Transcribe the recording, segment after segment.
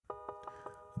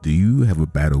Do you have a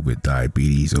battle with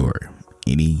diabetes or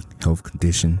any health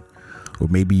condition? Or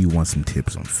maybe you want some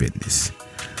tips on fitness?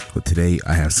 Well, today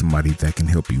I have somebody that can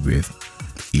help you with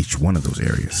each one of those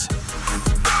areas.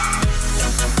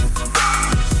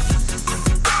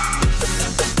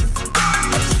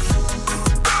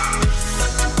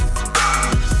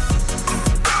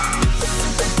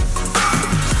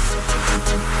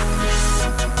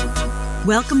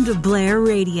 Welcome to Blair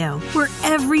Radio, where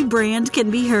every brand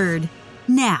can be heard.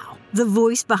 Now, the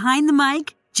voice behind the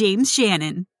mic, James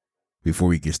Shannon. Before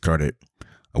we get started,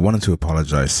 I wanted to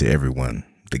apologize to everyone,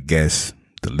 the guests,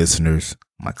 the listeners,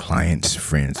 my clients,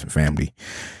 friends, and family.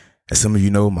 As some of you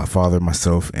know, my father,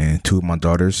 myself, and two of my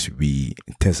daughters, we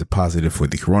tested positive for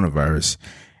the coronavirus.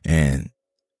 And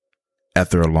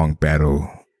after a long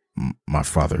battle, my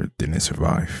father didn't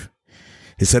survive.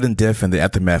 His sudden death and the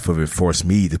aftermath of it forced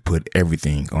me to put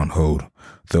everything on hold.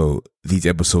 Though these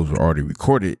episodes were already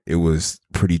recorded, it was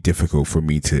pretty difficult for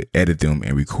me to edit them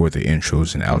and record the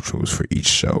intros and outros for each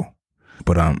show.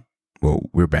 But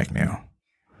we're back now.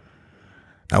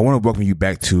 I want to welcome you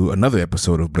back to another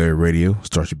episode of Blair Radio,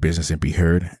 Start Your Business and Be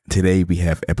Heard. Today we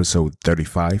have episode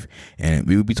 35, and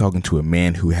we will be talking to a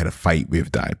man who had a fight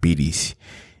with diabetes.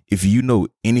 If you know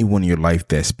anyone in your life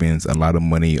that spends a lot of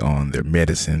money on their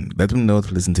medicine, let them know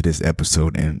to listen to this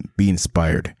episode and be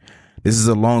inspired. This is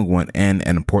a long one and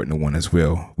an important one as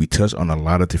well. We touch on a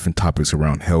lot of different topics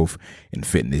around health and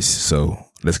fitness, so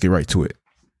let's get right to it.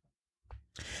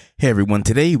 Hey everyone,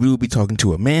 today we will be talking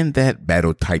to a man that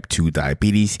battled type 2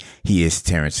 diabetes. He is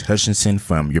Terrance Hutchinson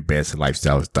from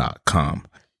YourBestLifestyles.com.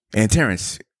 And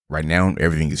Terrance, right now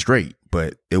everything is great,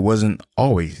 but it wasn't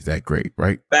always that great,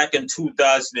 right? Back in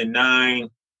 2009,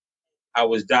 I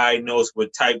was diagnosed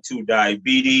with type 2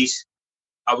 diabetes.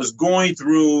 I was going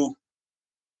through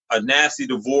a nasty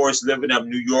divorce, living up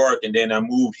New York, and then I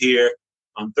moved here.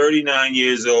 I'm 39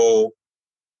 years old,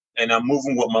 and I'm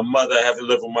moving with my mother. I haven't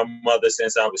lived with my mother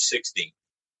since I was 16.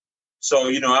 So,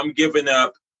 I'm giving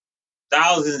up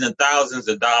thousands and thousands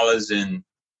of dollars in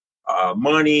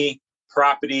money,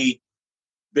 property,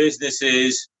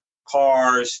 businesses,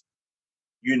 cars,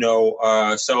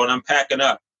 so and I'm packing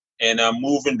up and I'm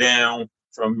moving down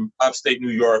from upstate New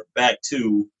York back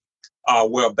to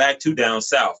down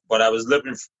south. But I was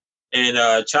living in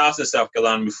Charleston, South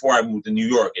Carolina before I moved to New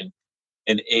York in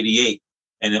 88.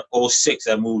 And in 06,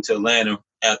 I moved to Atlanta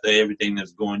after everything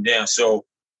that's going down. So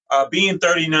being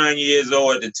 39 years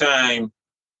old at the time,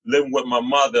 living with my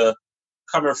mother,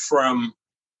 coming from,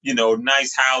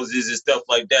 nice houses and stuff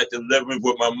like that, to living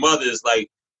with my mother is like,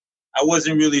 I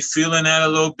wasn't really feeling that a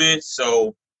little bit.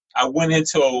 So I went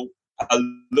into a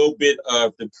little bit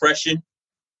of depression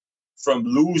from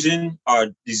losing or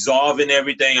dissolving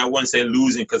everything. I wouldn't say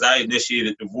losing because I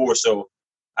initiated divorce, so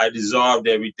I dissolved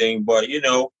everything. But,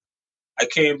 I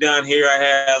came down here, I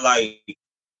had like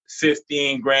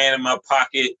 15 grand in my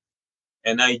pocket,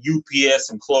 and I UPS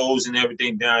some clothes and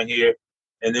everything down here.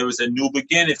 And there was a new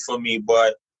beginning for me,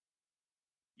 but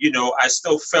I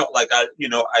still felt like a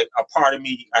part of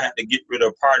me, I had to get rid of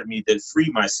a part of me to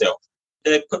free myself.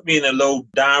 That put me in a low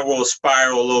downward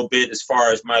spiral a little bit as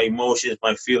far as my emotions,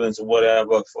 my feelings or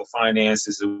whatever, for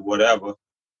finances or whatever.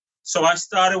 So I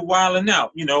started wilding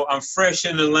out. I'm fresh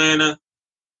in Atlanta.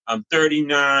 I'm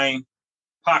 39,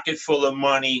 pocket full of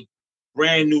money,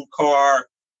 brand new car.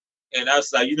 And I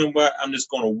was like, you know what? I'm just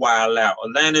going to wild out.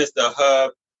 Atlanta is the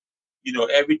hub.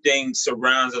 Everything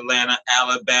surrounds Atlanta,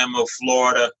 Alabama,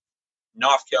 Florida,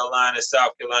 North Carolina,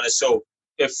 South Carolina. So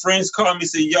if friends call me and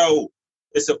say, yo,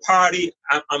 it's a party,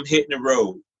 I'm hitting the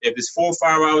road. If it's 4 or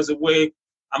 5 hours away,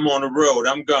 I'm on the road.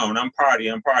 I'm gone. I'm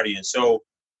partying. So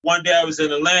one day I was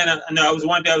in Atlanta.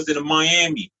 One day I was in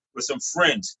Miami with some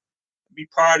friends. Be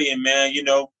partying, man.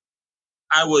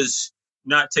 I was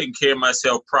not taking care of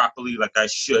myself properly like I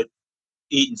should.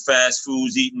 Eating fast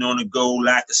foods, eating on the go,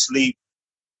 lack of sleep.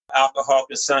 Alcohol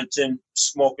consumption,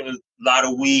 smoking a lot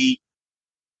of weed.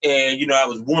 And, I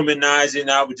was womanizing.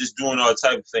 I was just doing all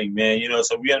type of thing, man.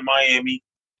 So we're in Miami.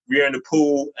 We're in the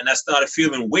pool. And I started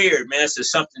feeling weird, man. So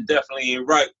something definitely ain't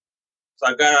right. So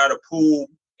I got out of the pool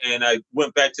and I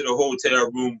went back to the hotel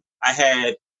room. I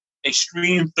had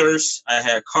extreme thirst. I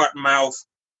had cotton mouth.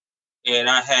 And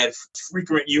I had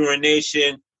frequent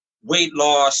urination, weight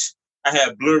loss. I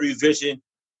had blurry vision.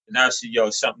 And I said, yo,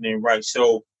 something ain't right.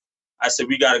 So I said,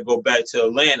 we got to go back to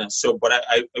Atlanta. So, but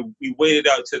we waited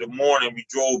out till the morning. We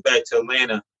drove back to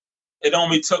Atlanta. It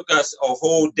only took us a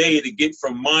whole day to get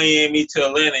from Miami to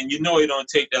Atlanta. And it don't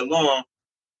take that long.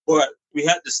 But we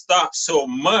had to stop so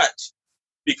much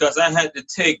because I had to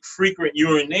take frequent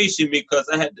urination because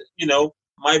I had to,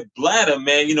 my bladder,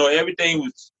 man, everything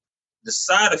was the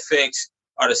side effects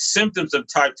are the symptoms of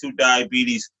type 2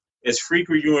 diabetes. It's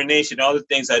frequent urination, all the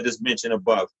things I just mentioned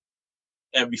above.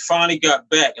 And we finally got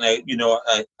back, and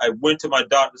I went to my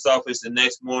doctor's office the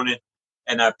next morning,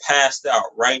 and I passed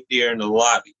out right there in the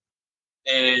lobby.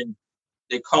 And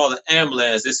they called an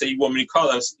ambulance. They said, "You want me to call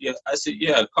it?" I said,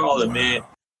 "Yeah, call it, man."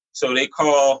 So they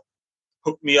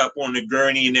hooked me up on the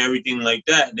gurney and everything like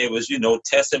that. And they was,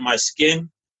 testing my skin,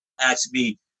 asked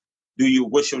me,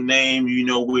 what's your name?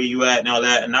 Where you at and all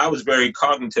that. And I was very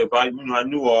cognitive. I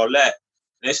knew all that.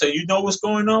 And they said, "You know what's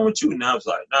going on with you?" And I was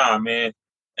like, "Nah, man."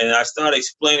 And I started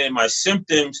explaining my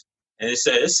symptoms, and they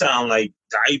said, "It sounds like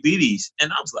diabetes."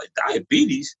 And I was like,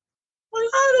 "Diabetes? Well,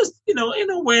 ain't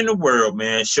nowhere in the world,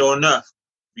 man." Sure enough,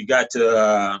 we got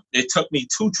to, it took me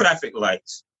 2 traffic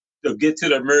lights to get to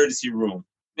the emergency room.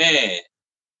 Man,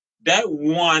 that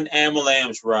one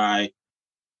ambulance ride,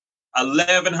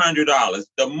 $1,100,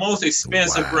 the most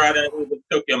expensive ride I ever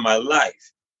took in my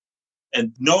life.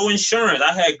 And no insurance.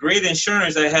 I had great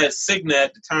insurance. I had Cigna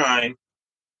at the time,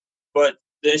 but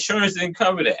the insurance didn't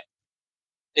cover that.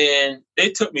 And they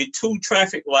took me 2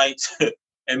 traffic lights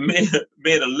and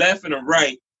made a left and a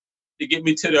right to get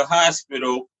me to the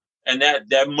hospital. And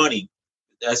that money,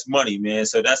 that's money, man.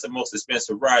 So that's the most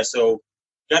expensive ride. So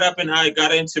got up and I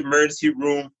got into emergency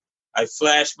room. I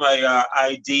flashed my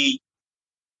ID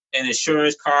and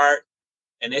insurance card,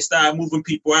 and they started moving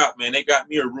people out, man. They got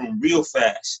me a room real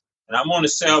fast. And I'm on the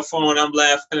cell phone. I'm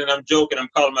laughing and I'm joking. I'm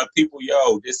calling my people,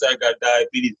 "Yo, I got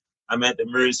diabetes. I'm at the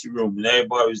emergency room." And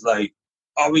everybody was like,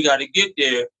 "Oh, we got to get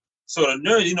there." So the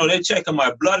nurse, they're checking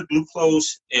my blood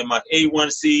glucose and my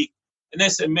A1C. And they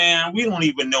said, "Man, we don't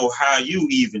even know how you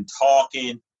even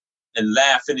talking and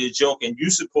laughing and joking. You're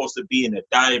supposed to be in a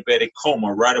diabetic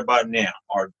coma right about now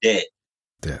or dead."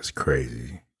 That's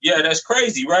crazy. Yeah, that's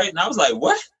crazy, right? And I was like,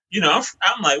 "What?"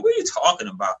 I'm like, "What are you talking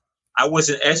about?" I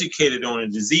wasn't educated on the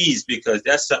disease because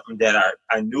that's something that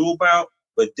I knew about,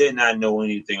 but did not know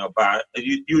anything about.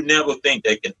 You never think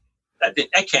that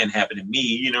can't happen to me.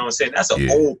 You know what I'm saying? That's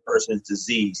an old person's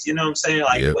disease. You know what I'm saying?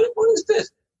 Like, what is this?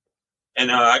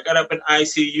 And I got up in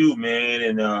ICU, man,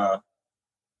 and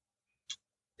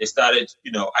they started,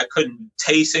 I couldn't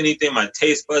taste anything. My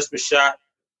taste buds were shot.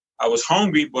 I was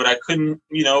hungry, but I couldn't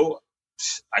eat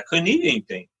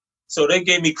anything. So they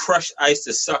gave me crushed ice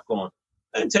to suck on.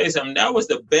 Let me tell you something. That was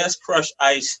the best crushed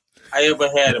ice I ever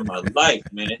had in my life,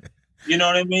 man. You know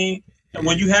what I mean? And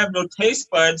when you have no taste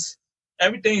buds,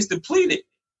 everything's depleted.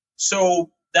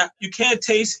 So that you can't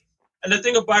taste. And the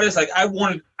thing about it is, like, I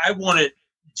wanted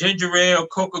ginger ale,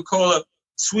 Coca-Cola,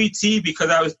 sweet tea because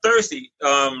I was thirsty.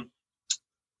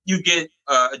 You get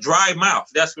a dry mouth.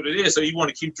 That's what it is. So you want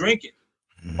to keep drinking.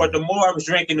 But the more I was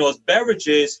drinking those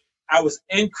beverages, I was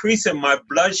increasing my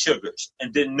blood sugars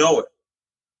and didn't know it.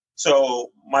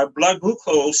 So my blood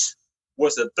glucose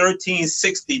was a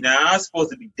 1360. Now, I was supposed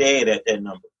to be dead at that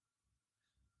number.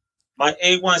 My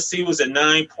A1C was a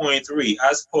 9.3. I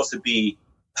was supposed to be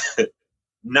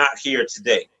not here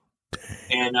today.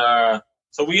 And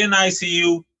so we in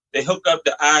ICU. They hook up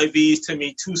the IVs to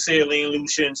me, 2 saline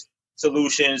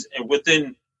solutions. And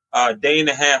within a day and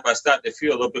a half, I started to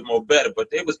feel a little bit more better.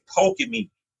 But they was poking me.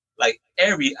 Like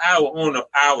every hour on the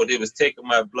hour, they was taking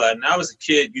my blood. And I was a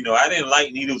kid, I didn't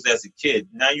like needles as a kid.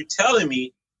 Now you're telling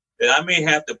me that I may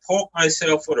have to poke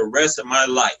myself for the rest of my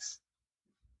life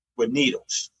with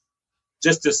needles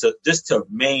just to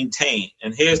maintain.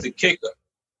 And here's the kicker.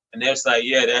 And they're like,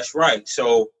 yeah, that's right.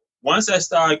 So once I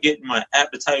started getting my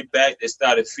appetite back, they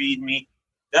started feeding me.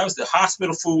 That was the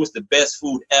hospital food was the best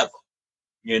food ever,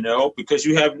 because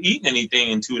you haven't eaten anything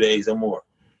in 2 days or more.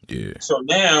 Yeah. So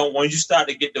now when you start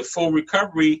to get the full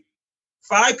recovery,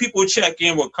 5 people check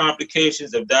in with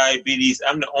complications of diabetes.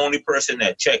 I'm the only person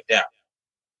that checked out,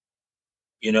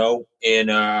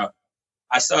 and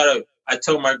I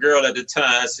told my girl at the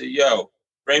time, I said, "Yo,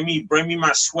 bring me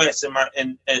my sweats and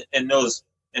those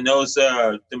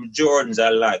the Jordans I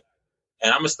like.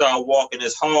 And I'm gonna start walking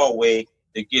this hallway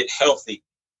to get healthy."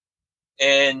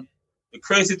 And the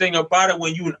crazy thing about it,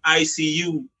 when you in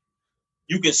ICU,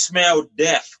 you can smell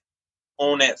death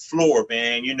on that floor,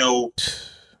 man.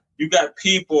 You got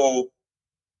people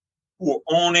who are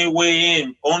on their way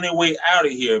in, on their way out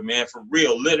of here, man, for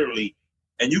real, literally.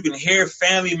 And you can hear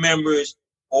family members,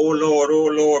 oh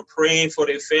Lord, praying for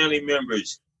their family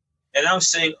members. And I'm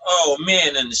saying, oh,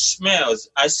 man, and the smells.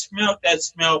 I smelled that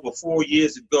smell before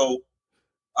years ago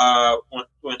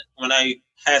when I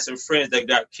had some friends that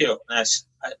got killed. And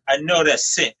I know that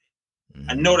scent.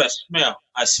 I know that smell.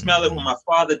 I smell it when my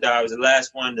father died. I was the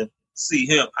last one to see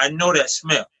him. I know that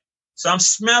smell. So I'm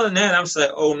smelling that. I'm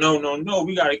like, oh, no.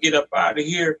 We got to get up out of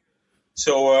here.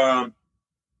 So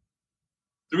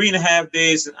 3.5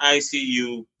 days in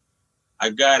ICU. I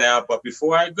got out, but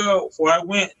before I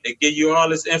went, they give you all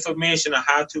this information on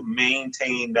how to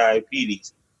maintain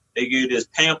diabetes. They give you this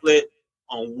pamphlet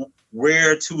on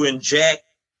where to inject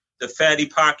the fatty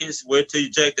pockets, where to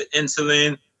inject the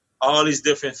insulin, all these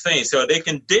different things. So they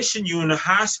condition you in the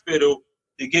hospital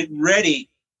to get ready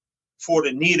for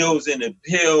the needles and the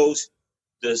pills,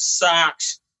 the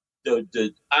socks,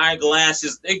 the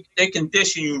eyeglasses. They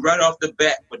condition you right off the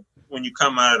bat when you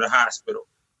come out of the hospital.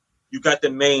 You got to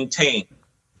maintain.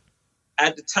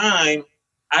 At the time,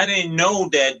 I didn't know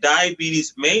that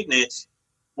diabetes maintenance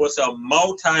was a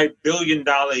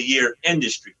multi-billion-dollar a year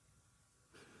industry,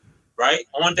 right?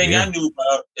 Only thing I knew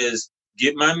about is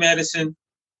get my medicine.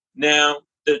 Now,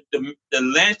 the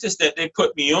Lantus that they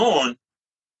put me on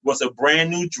was a brand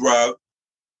new drug.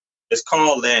 It's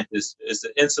called Lantus. It's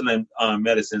an insulin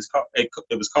medicine. It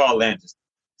was called Lantus.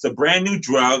 It's a brand new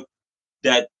drug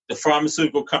that the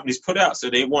pharmaceutical companies put out. So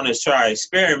they want to try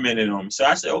experimenting on me. So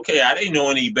I said, okay, I didn't know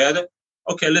any better.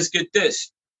 Okay, let's get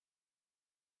this.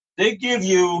 They give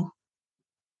you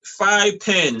 5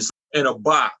 pens in a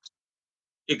box.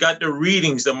 It got the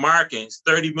readings, the markings,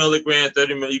 30 milligrams,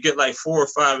 30 milligrams. You get like 4 or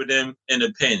 5 of them in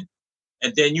a pen.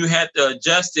 And then you have to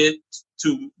adjust it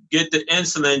to get the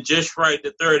insulin just right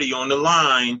to 30 on the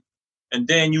line. And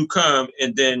then you come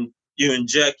and then you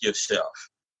inject yourself.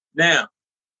 Now,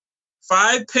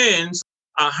 5 pens,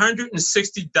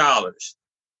 $160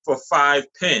 for 5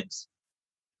 pens.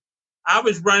 I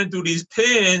was running through these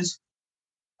pens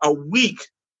a week,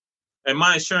 and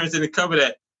my insurance didn't cover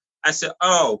that. I said,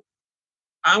 oh,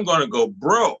 I'm going to go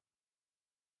broke.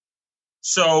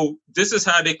 So this is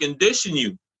how they condition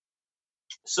you.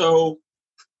 So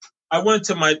I went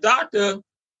to my doctor,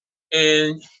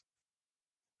 and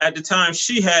at the time,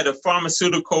 she had a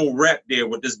pharmaceutical rep there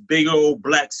with this big old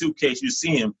black suitcase. You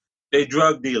see him. They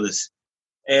drug dealers.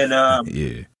 And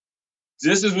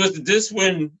this is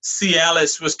when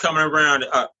Cialis was coming around,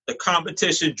 the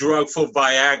competition drug for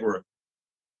Viagra.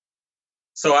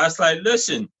 So I was like,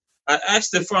 listen, I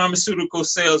asked the pharmaceutical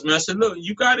salesman, I said, look,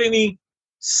 you got any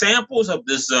samples of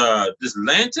this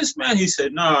Lantus, man? He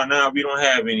said, no, we don't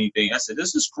have anything. I said,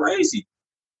 this is crazy.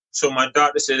 So my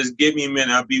doctor said, just give me a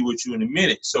minute, I'll be with you in a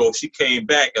minute. So she came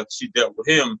back after she dealt with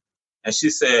him, and she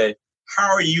said, how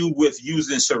are you with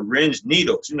using syringe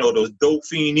needles? You know, those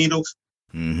Dauphine needles?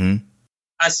 Mm-hmm.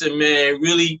 I said, man,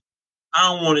 really? I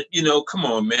don't want to, come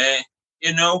on, man.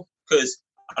 Because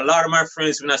a lot of my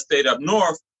friends, when I stayed up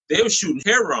north, they were shooting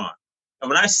heroin. And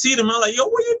when I see them, I'm like, yo,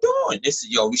 what are you doing? They said,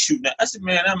 yo, we shooting that. I said,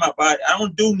 man, that's my body. I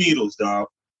don't do needles, dog.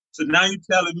 So now you're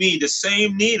telling me the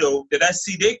same needle that I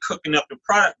see they cooking up the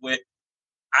product with,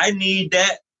 I need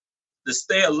that to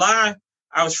stay alive.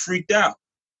 I was freaked out.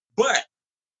 But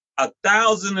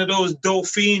 1,000 of those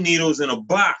Dauphine needles in a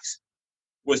box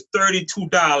was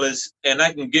 $32, and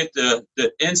I can get the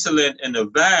insulin and the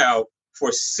valve for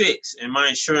 $6, and my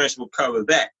insurance will cover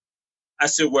that. I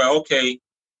said, well, okay,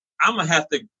 I'm going to have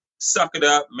to suck it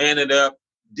up, man it up,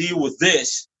 deal with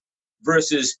this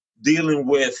versus dealing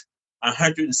with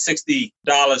 $160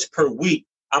 per week.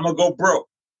 I'm going to go broke,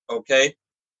 okay?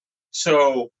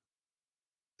 So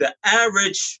the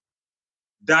average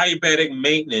diabetic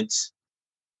maintenance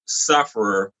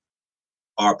sufferer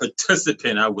or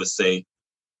participant, I would say,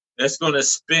 that's going to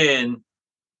spend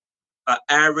an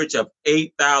average of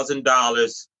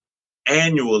 $8,000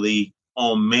 annually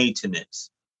on maintenance.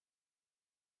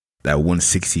 That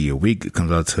 $160 a week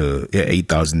comes out to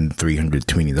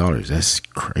 $8,320. That's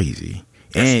crazy.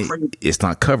 And crazy. It's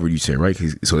not covered, you said, right?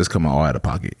 So it's coming all out of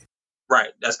pocket.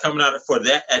 Right. That's coming out for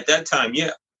that at that time,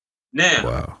 yeah. Now,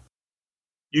 wow.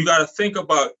 You got to think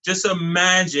about, just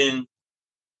imagine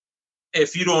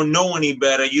if you don't know any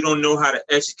better, you don't know how to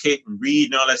educate and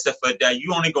read and all that stuff like that,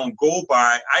 you only going to go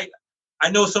by,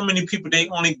 I know so many people, they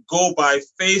only go by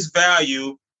face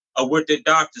value of what their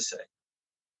doctors say.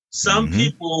 Some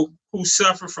people who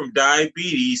suffer from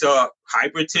diabetes or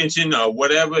hypertension or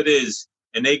whatever it is,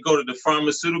 and they go to the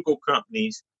pharmaceutical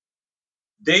companies,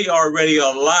 they already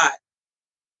allot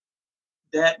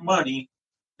that money.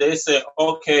 They say,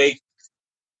 okay,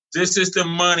 this is the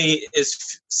money,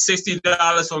 it's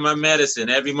 $60 for my medicine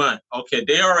every month. Okay,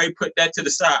 they already put that to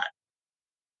the side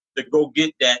to go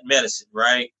get that medicine,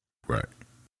 right? Right.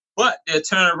 But they'll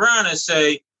turn around and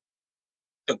say,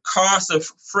 the cost of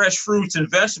fresh fruits and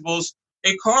vegetables,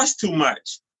 it costs too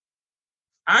much.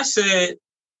 I said,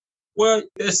 well,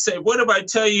 they said, what if I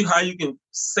tell you how you can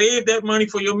save that money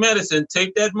for your medicine,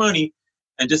 take that money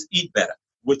and just eat better?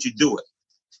 Would you do it?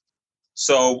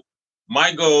 So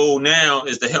my goal now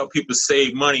is to help people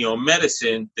save money on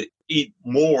medicine, to eat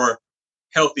more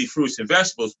healthy fruits and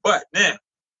vegetables. But now,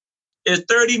 There's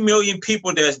 30 million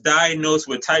people that's diagnosed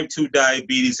with type 2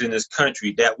 diabetes in this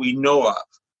country that we know of.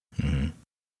 Mm-hmm.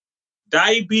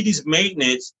 Diabetes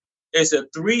maintenance is a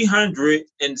 $365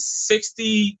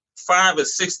 or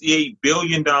 $68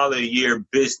 billion a year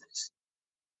business.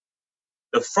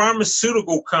 The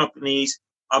pharmaceutical companies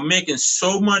are making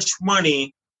so much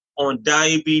money on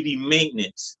diabetes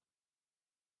maintenance.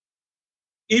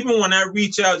 Even when I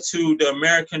reach out to the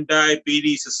American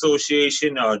Diabetes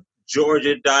Association or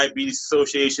Georgia Diabetes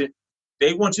Association,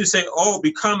 they want you to say, oh,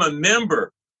 become a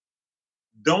member.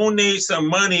 Donate some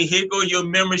money. Here go your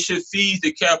membership fees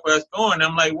to keep us going.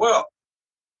 I'm like, well,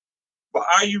 but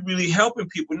are you really helping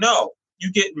people? No.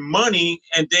 You get money,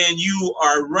 and then you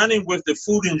are running with the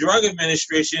Food and Drug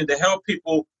Administration to help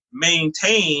people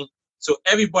maintain, so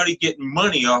everybody getting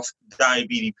money off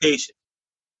diabetes patients.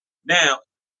 Now,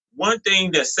 one thing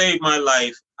that saved my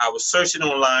life, I was searching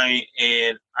online,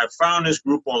 and I found this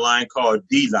group online called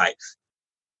D-Life.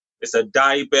 It's a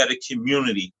diabetic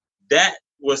community. That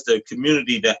was the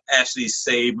community that actually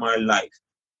saved my life,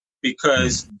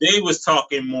 because they was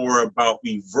talking more about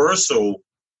reversal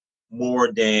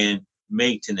more than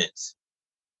maintenance,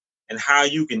 and how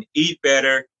you can eat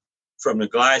better from the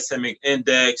glycemic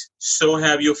index, still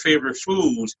have your favorite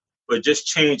foods, but just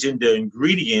changing the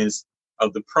ingredients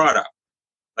of the product,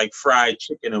 like fried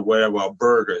chicken or whatever, or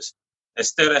burgers.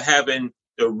 Instead of having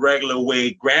the regular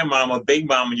way grandmama, big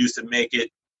mama used to make it,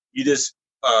 you just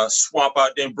swap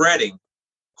out them breading,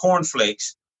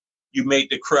 cornflakes. You make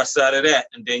the crust out of that,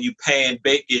 and then you pan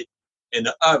bake it in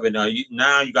the oven.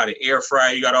 Now you got an air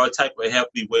fryer. You got all type of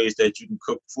healthy ways that you can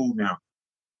cook food now.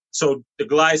 So the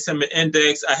glycemic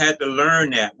index, I had to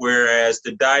learn that, whereas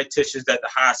the dietitians at the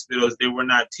hospitals, they were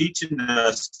not teaching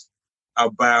us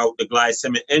about the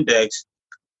glycemic index.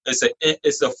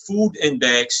 It's a food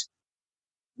index.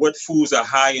 What foods are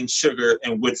high in sugar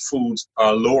and what foods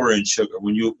are lower in sugar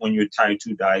when you're type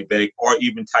 2 diabetic or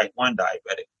even type 1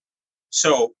 diabetic.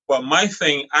 So, but my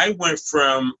thing, at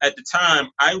the time,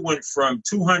 I went from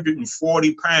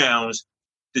 240 pounds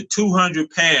to 200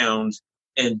 pounds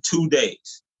in 2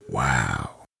 days.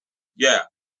 Wow. Yeah.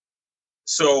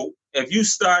 So if you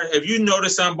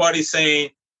notice somebody saying,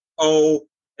 oh,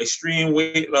 extreme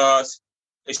weight loss,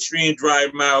 extreme dry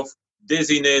mouth,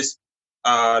 dizziness,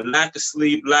 lack of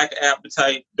sleep, lack of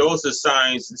appetite, those are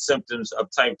signs and symptoms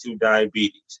of type 2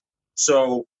 diabetes.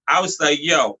 So I was like,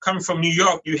 yo, coming from New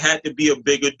York, you had to be a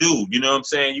bigger dude. You know what I'm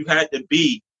saying? You had to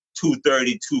be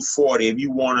 230, 240 if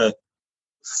you want to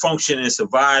function and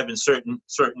survive in certain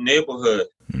neighborhoods.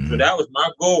 Mm-hmm. So that was my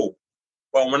goal.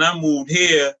 But when I moved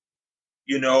here,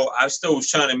 I still was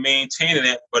trying to maintain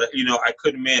it, but, I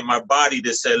couldn't manage my body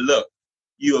that said, look,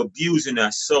 you're abusing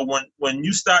us. So when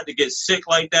you start to get sick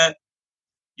like that,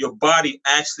 your body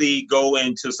actually go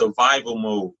into survival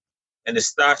mode, and it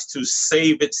starts to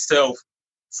save itself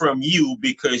from you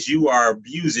because you are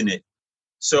abusing it.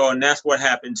 So, and that's what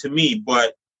happened to me.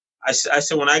 But I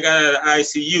said, when I got out of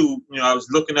the ICU, I was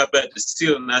looking up at the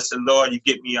ceiling, and I said, Lord, you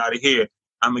get me out of here,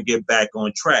 I'm going to get back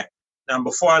on track. Now,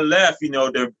 before I left,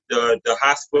 the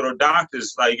hospital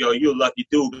doctors like, yo, you're a lucky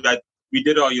dude. We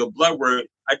did all your blood work.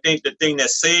 I think the thing that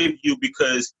saved you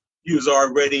because you was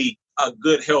already a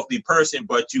good, healthy person,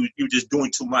 but you just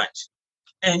doing too much.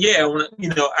 And yeah, when,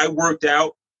 I worked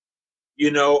out,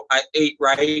 I ate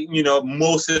right,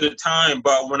 most of the time.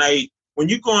 But when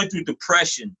you're going through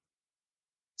depression,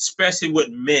 especially with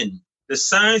men, the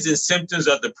signs and symptoms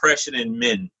of depression in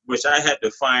men, which I had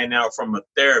to find out from a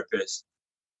therapist,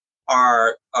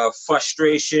 are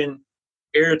frustration,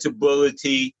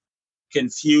 irritability,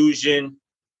 confusion,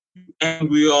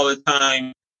 angry all the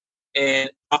time, and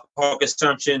alcohol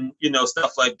consumption,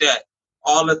 stuff like that.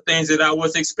 All the things that I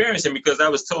was experiencing because I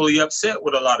was totally upset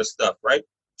with a lot of stuff, right?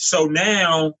 So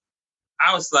now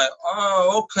I was like,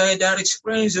 oh, okay, that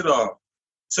explains it all.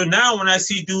 So now when I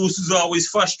see dudes who's always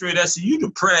frustrated, I say, you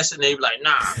depressed? And they be like,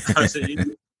 nah. I said,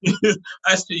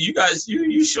 you guys,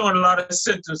 you showing a lot of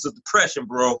symptoms of depression,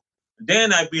 bro.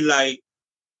 Then I'd be like,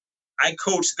 I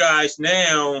coach guys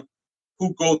now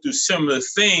who go through similar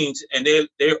things, and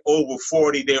they're over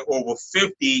 40, they're over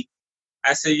 50.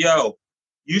 I say, yo,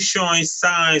 you showing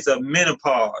signs of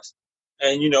menopause.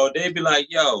 And, they'd be like,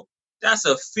 yo, that's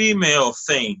a female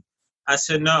thing. I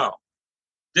said, no,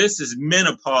 this is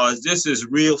menopause. This is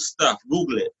real stuff.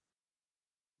 Google it.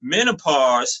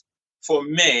 Menopause for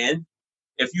men,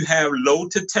 if you have low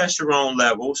testosterone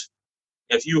levels,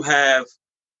 if you have,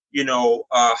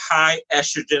 high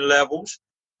estrogen levels,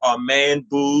 or man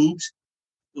boobs,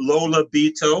 low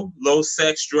libido, low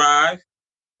sex drive,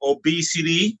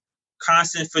 obesity,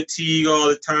 constant fatigue all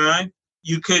the time,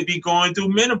 you could be going through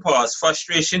menopause,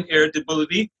 frustration,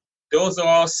 irritability, those are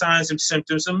all signs and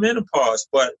symptoms of menopause.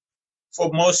 But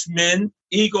for most men,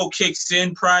 ego kicks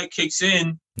in, pride kicks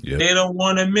in. Yep. They don't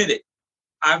want to admit it.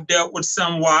 I've dealt with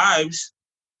some wives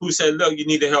who said, look, you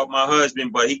need to help my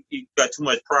husband, but he got too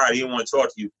much pride. He don't want to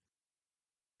talk to you.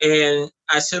 And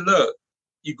I said, look,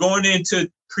 you're going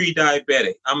into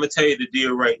pre-diabetic. I'm going to tell you the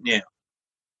deal right now.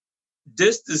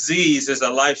 This disease is a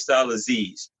lifestyle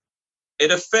disease.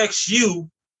 It affects you,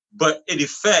 but it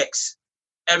affects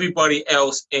everybody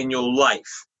else in your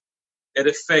life. It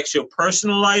affects your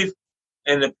personal life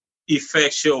and it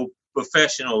affects your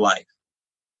professional life.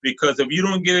 Because if you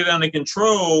don't get it under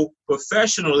control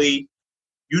professionally,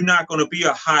 you're not going to be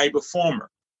a high performer,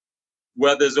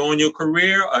 whether it's on your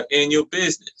career or in your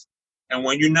business. And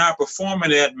when you're not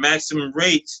performing at maximum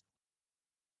rates,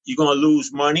 you're going to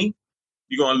lose money,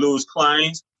 you're going to lose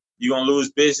clients, you're going to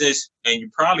lose business, and you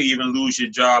probably even lose your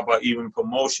job or even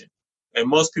promotion. And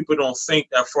most people don't think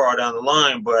that far down the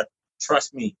line, but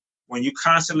trust me, when you're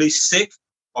constantly sick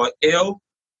or ill,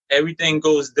 everything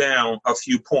goes down a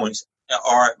few points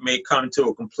or it may come to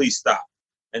a complete stop.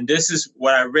 And this is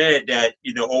what I read that,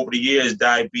 over the years,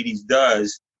 diabetes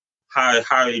does, how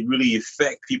it really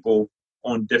affect people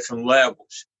on different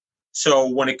levels. So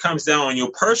when it comes down on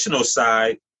your personal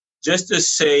side, just to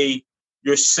say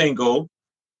you're single,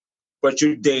 but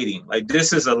you're dating, like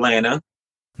this is Atlanta.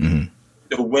 Mm-hmm.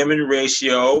 The women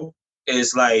ratio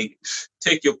is like,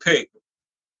 take your pick.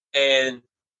 And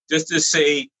just to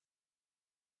say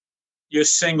you're a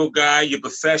single guy, you're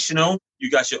professional, you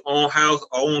got your own house,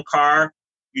 own car,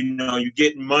 you're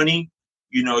getting money,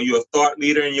 you're a thought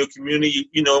leader in your community,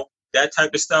 that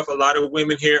type of stuff. A lot of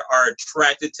women here are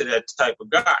attracted to that type of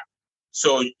guy.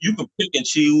 So you can pick and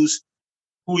choose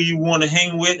who you want to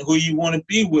hang with, who you want to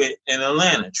be with in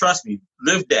Atlanta. Trust me,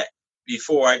 lived that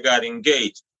before I got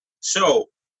engaged. So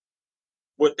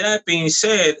with that being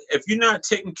said, if you're not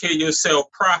taking care of yourself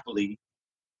properly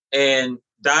and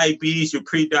diabetes, you're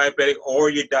pre-diabetic or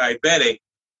you're diabetic,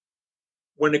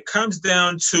 when it comes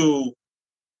down to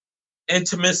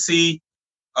intimacy,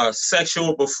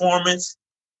 sexual performance,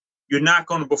 you're not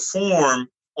going to perform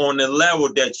on the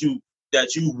level that you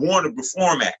want to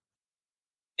perform at.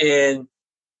 And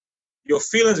your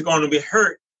feelings are going to be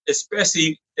hurt,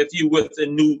 especially if you're with a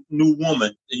new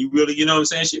woman. And you really, you know what I'm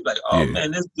saying? She's like, oh, yeah.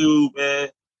 Man, this dude, man,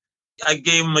 I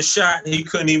gave him a shot and he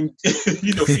couldn't even,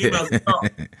 females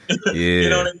talk. Yeah. You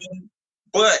know what I mean?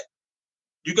 But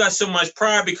you got so much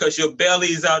pride because your belly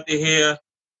is out there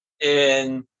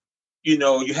and,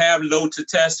 you have low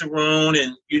testosterone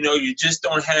and, you just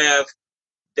don't have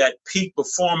that peak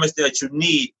performance that you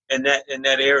need in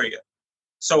that area.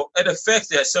 So it affects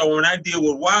that. So when I deal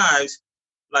with wives,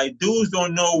 like dudes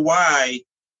don't know why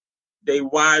their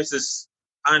wives is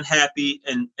unhappy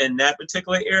in that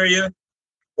particular area,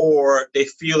 or they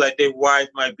feel like their wife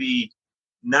might be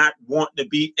not wanting to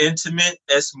be intimate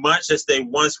as much as they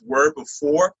once were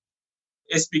before.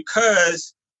 It's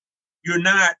because you're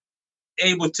not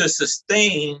able to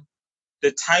sustain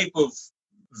the type of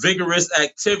vigorous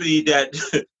activity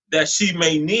that she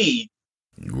may need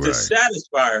to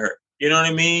satisfy her. You know what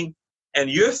I mean? And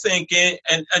you're thinking,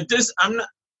 and this,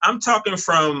 I'm talking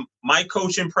from my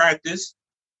coaching practice,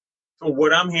 from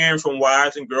what I'm hearing from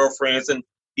wives and girlfriends and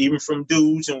even from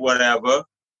dudes and whatever,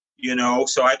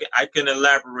 so I can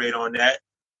elaborate on that.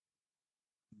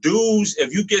 Dudes,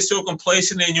 if you get so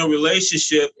complacent in your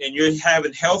relationship and you're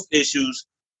having health issues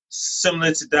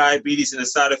similar to diabetes and the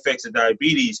side effects of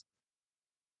diabetes,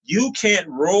 you can't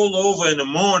roll over in the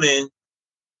morning,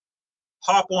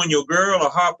 hop on your girl or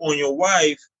hop on your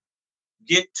wife,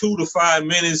 get 2 to 5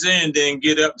 minutes in, then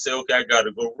get up and say, okay, I got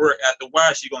to go work. After a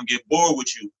while, she's going to get bored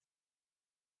with you.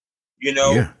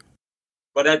 Yeah.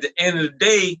 But at the end of the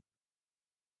day,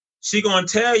 she's going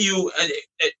to tell you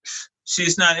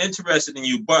she's not interested in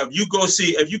you. But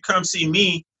if you come see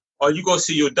me or you go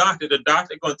see your doctor, the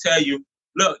doctor going to tell you,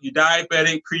 look, you're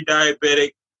diabetic,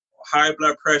 pre-diabetic, high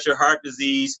blood pressure, heart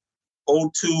disease,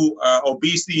 O2,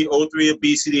 obesity, O3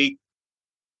 obesity,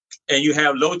 and you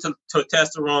have low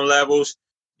testosterone levels,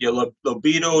 your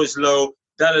libido is low,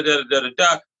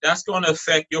 da-da-da-da-da-da, that's going to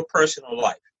affect your personal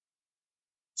life.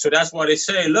 So that's why they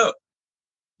say, look,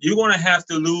 you're going to have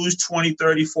to lose 20,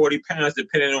 30, 40 pounds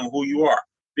depending on who you are.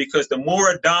 Because the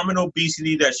more abdominal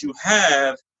obesity that you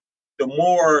have, the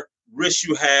more risk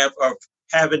you have of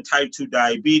having type 2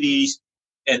 diabetes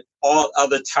and all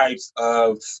other types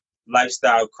of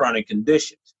lifestyle chronic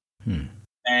conditions.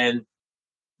 And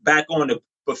back on the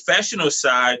professional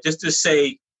side, just to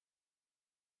say,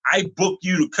 I booked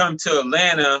you to come to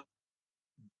Atlanta.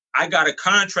 I got a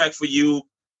contract for you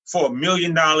for $1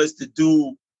 million to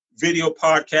do video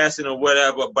podcasting or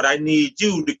whatever, but I need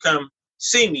you to come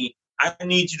see me I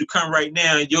need you to come right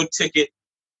now. And your ticket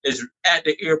is at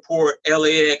the airport,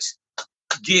 LAX.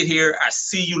 Get here. I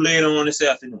see you later on this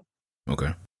afternoon.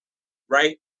 Okay.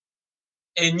 Right?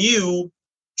 And you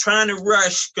trying to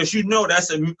rush, because you know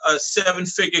that's a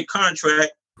 7-figure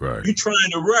contract. Right. You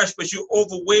trying to rush, but you're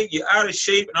overweight, you're out of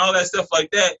shape, and all that stuff like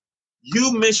that.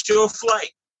 You missed your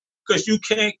flight because you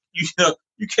can't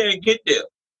get there.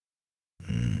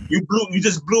 You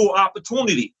just blew an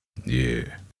opportunity. Yeah.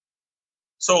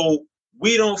 So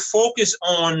we don't focus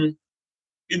on,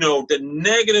 the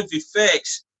negative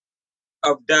effects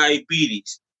of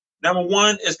diabetes. Number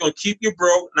one, it's going to keep you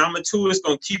broke. Number two, it's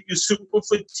going to keep you super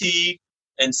fatigued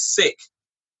and sick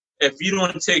if you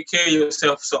don't take care of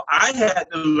yourself. So I had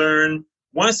to learn,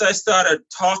 once I started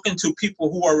talking to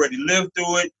people who already lived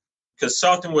through it,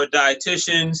 consulting with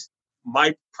dietitians,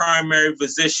 my primary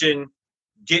physician,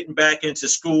 getting back into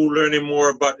school, learning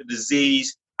more about the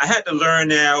disease. I had to learn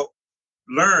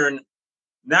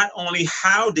not only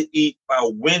how to eat,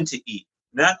 but when to eat.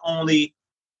 Not only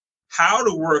how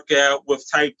to work out with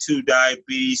type 2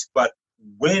 diabetes, but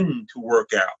when to work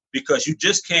out. Because you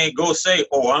just can't go say,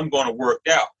 oh, I'm going to work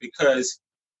out. Because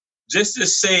just to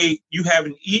say you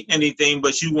haven't eaten anything,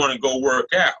 but you want to go work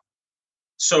out.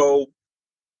 So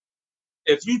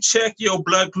if you check your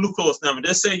blood glucose number,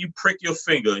 let's say you prick your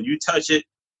finger and you touch it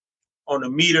on the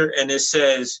meter and it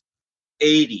says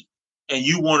 80 and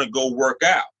you want to go work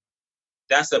out,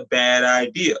 that's a bad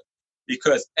idea,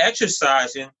 because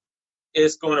exercising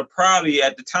is going to probably,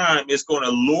 at the time, it's going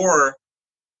to lower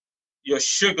your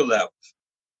sugar levels.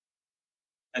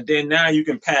 And then now you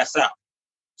can pass out.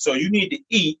 So you need to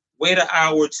eat, wait an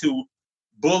hour to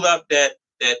build up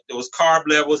those carb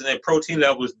levels and that protein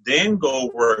levels, then go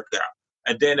work out.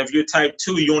 And then if you're type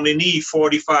 2, you only need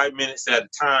 45 minutes at a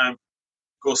time.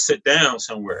 Go sit down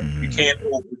somewhere. You can't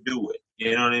overdo it.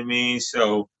 You know what I mean?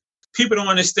 So people don't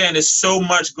understand there's so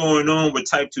much going on with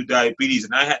type 2 diabetes.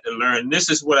 And I had to learn, this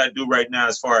is what I do right now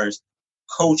as far as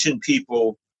coaching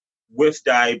people with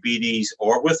diabetes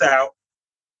or without,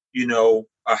 or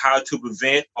how to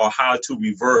prevent or how to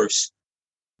reverse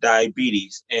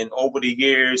diabetes. And over the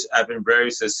years, I've been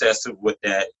very successful with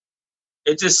that.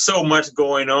 It's just so much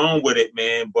going on with it,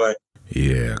 man. But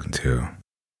yeah, I can tell.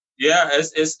 Yeah,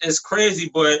 it's crazy,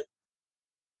 but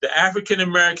the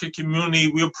African-American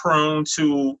community, we're prone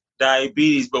to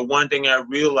diabetes. But one thing I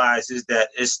realize is that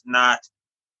it's not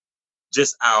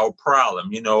just our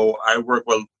problem. I work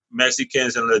with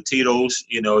Mexicans and Latinos,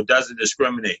 it doesn't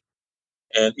discriminate.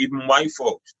 And even white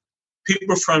folks.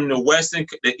 People from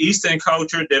the Eastern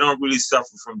culture, they don't really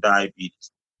suffer from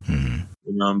diabetes. Mm-hmm.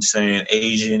 You know what I'm saying?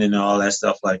 Asian and all that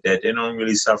stuff like that. They don't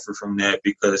really suffer from that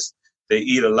because they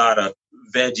eat a lot of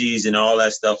veggies and all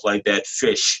that stuff like that,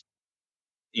 fish.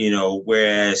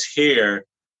 Whereas here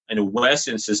in the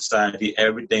Western society,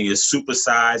 everything is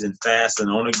supersized and fast and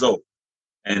on the go.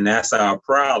 And that's our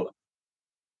problem.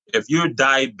 If you're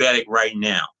diabetic right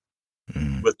now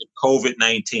with the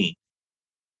COVID-19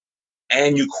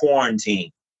 and you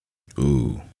quarantine,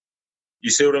 ooh, you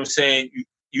see what I'm saying?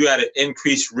 You had an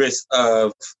increased risk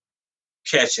of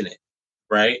catching it,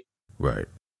 right? Right.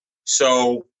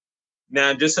 So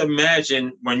now just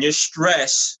imagine when you're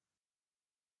stressed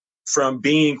from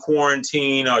being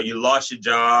quarantined, or you lost your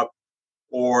job,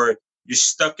 or you're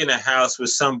stuck in a house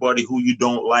with somebody who you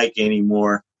don't like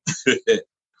anymore,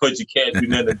 but you can't do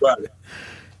nothing about it.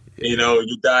 You're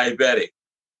diabetic.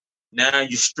 Now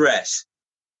you're stressed.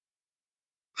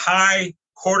 High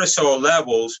cortisol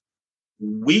levels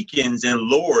weakens and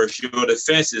lowers your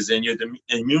defenses and your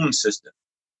immune system.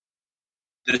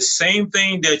 The same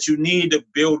thing that you need to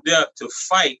build up to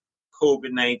fight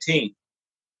COVID-19.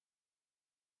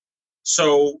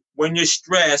 So when you're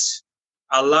stressed,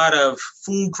 a lot of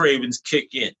food cravings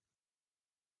kick in.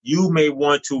 You may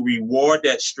want to reward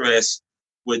that stress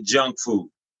with junk food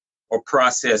or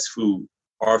processed food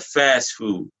or fast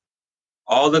food.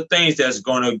 All the things that's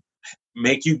going to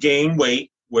make you gain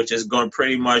weight, which is going to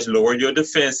pretty much lower your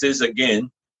defenses again.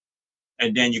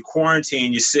 And then you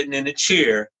quarantine, you're sitting in a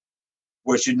chair,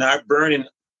 which you're not burning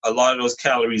a lot of those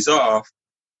calories off.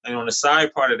 And on the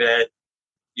side part of that,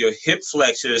 your hip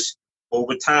flexors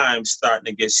over time starting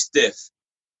to get stiff,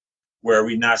 where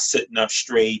we're not sitting up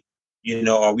straight,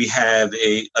 or we have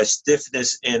a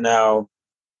stiffness in our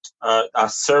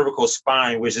cervical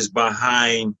spine, which is back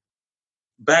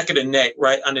of the neck,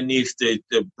 right underneath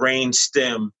the brain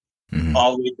stem,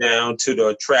 all the way down to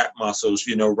the trap muscles,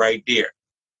 right there.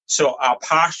 So our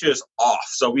posture is off.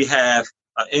 So we have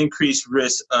an increased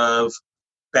risk of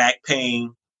back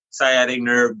pain, sciatic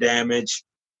nerve damage,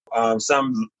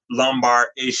 some lumbar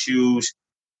issues,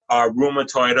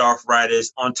 rheumatoid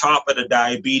arthritis, on top of the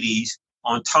diabetes,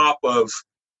 on top of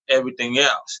everything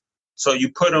else. So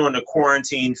you put on the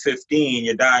quarantine 15,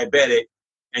 you're diabetic,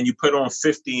 and you put on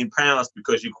 15 pounds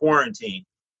because you're quarantined.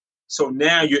 So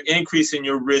now you're increasing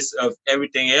your risk of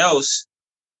everything else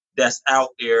that's out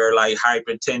there, like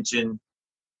hypertension,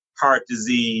 heart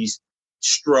disease,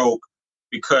 stroke,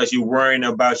 because you're worrying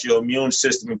about your immune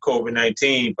system and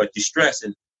COVID-19, but you're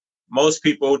stressing. Most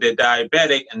people, they're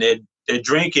diabetic and they're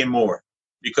drinking more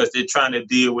because they're trying to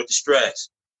deal with the stress.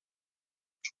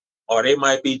 Or they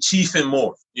might be chiefing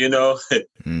more,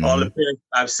 Mm-hmm. All the things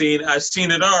I've seen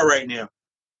it all right now.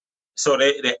 So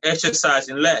they're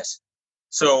exercising less.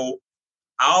 So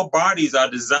our bodies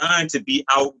are designed to be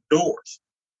outdoors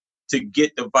to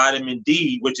get the vitamin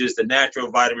D, which is the natural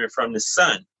vitamin from the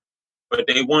sun. But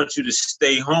they want you to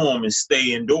stay home and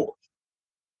stay indoors,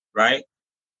 right?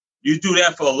 You do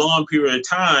that for a long period of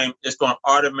time, it's going to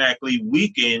automatically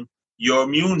weaken your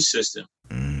immune system.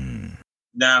 Mm.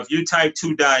 Now, if you're type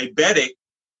 2 diabetic,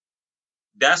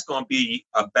 that's going to be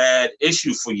a bad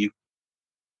issue for you.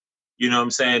 You know what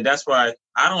I'm saying? That's why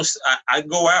I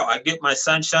go out, I get my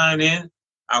sunshine in,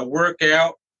 I work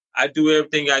out, I do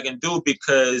everything I can do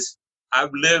because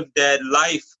I've lived that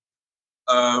life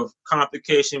of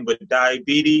complication with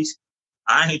diabetes.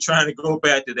 I ain't trying to go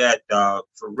back to that, dog,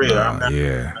 for real.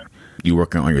 Yeah. You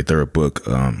working on your third book,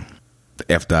 the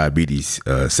F Diabetes,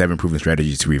 7 Proven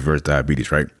Strategies to Reverse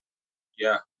Diabetes, right?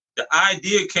 Yeah. The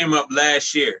idea came up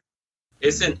last year.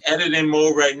 It's in editing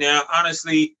mode right now.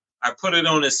 Honestly, I put it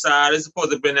on the side. It's supposed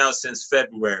to have been out since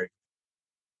February.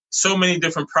 So many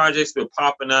different projects were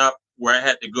popping up where I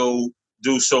had to go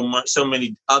do so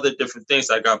many other different things.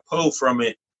 I got pulled from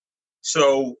it.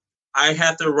 So I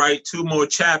had to write 2 more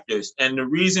chapters. And the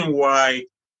reason why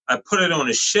I put it on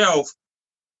the shelf,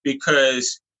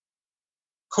 because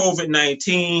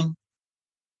COVID-19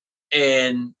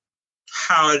 and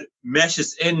how it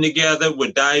meshes in together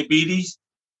with diabetes,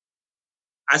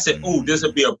 I said, this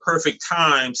would be a perfect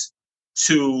time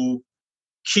to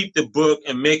keep the book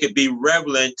and make it be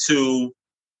relevant to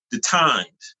the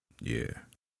times. Yeah.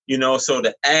 So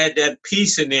to add that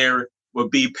piece in there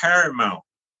would be paramount.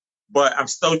 But I'm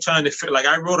still trying to feel, like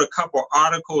I wrote a couple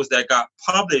articles that got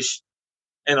published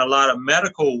in a lot of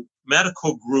medical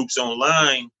groups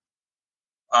online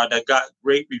that got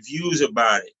great reviews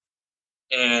about it.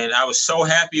 And I was so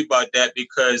happy about that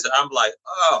because I'm like,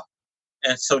 oh.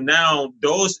 And so now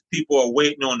those people are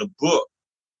waiting on the book.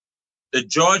 The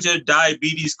Georgia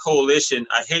Diabetes Coalition,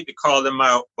 I hate to call them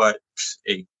out, but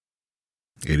hey,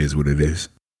 it is what it is.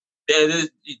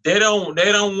 They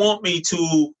don't want me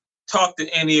to talk to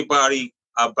anybody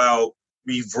about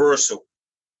reversal,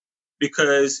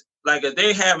 because like if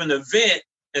they have an event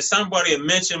and somebody will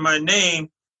mention my name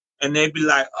and they'd be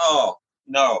like, oh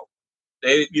no,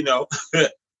 they'd be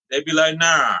like,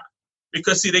 nah,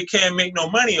 because see, they can't make no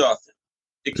money off it.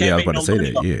 They can't I was make about to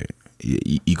say that. Yeah.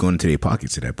 You go into their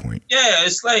pockets at that point. Yeah,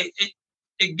 it's like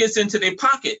it gets into their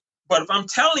pocket. But if I'm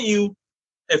telling you,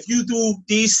 if you do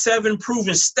these 7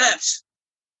 proven steps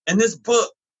in this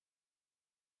book,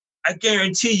 I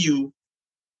guarantee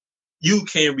you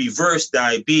can reverse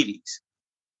diabetes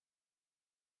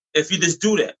if you just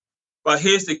do that. But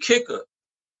here's the kicker.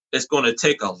 It's going to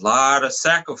take a lot of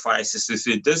sacrifices.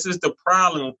 This is the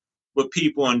problem with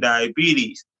people in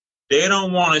diabetes. They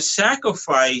don't want to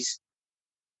sacrifice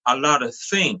a lot of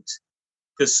things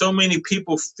because so many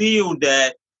people feel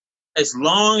that as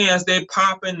long as they're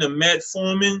popping the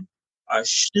metformin or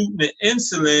shooting the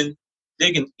insulin,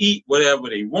 they can eat whatever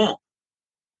they want.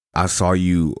 I saw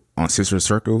you on Sister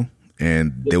Circle,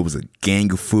 and there was a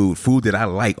gang of food that I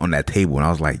like on that table, and I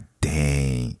was like,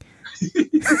 dang.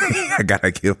 I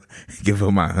gotta give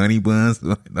her my honey buns.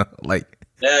 Like,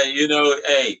 yeah,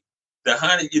 hey, the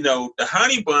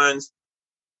honey buns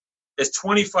is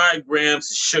 25 grams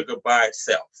of sugar by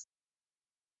itself.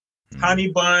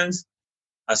 Honey buns,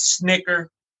 a Snicker,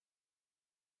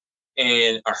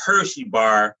 and a Hershey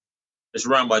bar is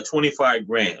run by 25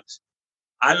 grams.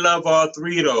 I love all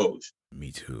 3 of those.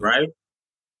 Me too. Right?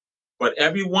 But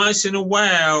every once in a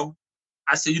while,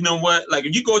 I said, you know what? Like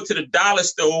if you go to the dollar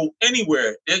store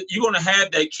anywhere, you're going to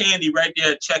have that candy right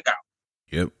there at checkout.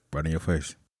 Yep, right in your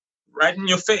face. Right in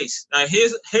your face. Now,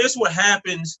 here's what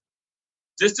happens.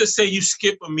 Just to say you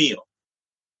skip a meal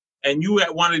and you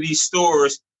at one of these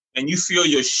stores and you feel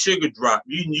your sugar drop.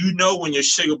 You know when your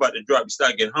sugar about to drop, you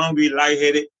start getting hungry,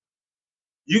 lightheaded.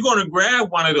 You're going to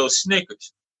grab one of those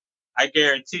Snickers. I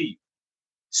guarantee you.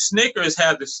 Snickers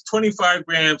have this 25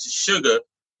 grams of sugar.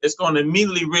 It's going to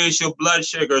immediately raise your blood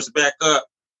sugars back up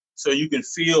so you can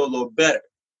feel a little better.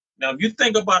 Now, if you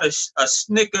think about a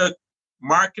Snicker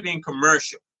marketing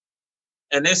commercial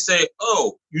and they say,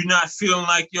 "Oh, you're not feeling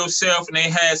like yourself," and they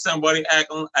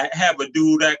have a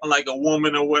dude acting like a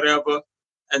woman or whatever,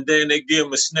 and then they give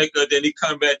him a Snicker, then he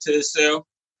come back to himself.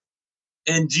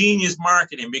 Ingenious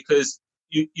marketing, because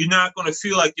you're not going to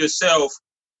feel like yourself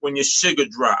when your sugar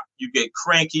drop. You get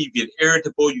cranky, you get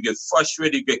irritable, you get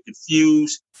frustrated, you get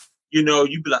confused. You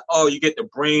be like, oh, you get the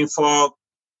brain fog.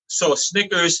 So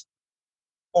Snickers,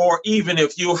 or even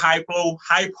if you're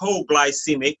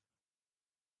hypoglycemic,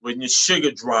 when your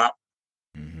sugar drop,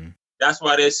 that's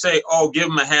why they say, oh, give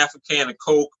them a half a can of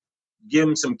Coke, give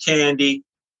them some candy,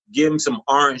 give them some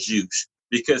orange juice,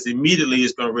 because immediately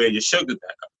it's going to raise your sugar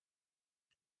back up.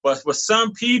 But for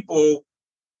some people,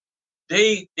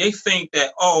 they think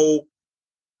that, oh,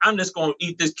 I'm just going to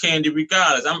eat this candy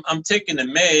regardless. I'm taking the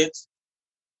meds.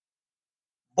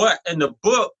 But in the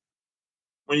book,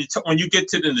 when you get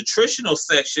to the nutritional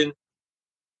section,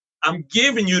 I'm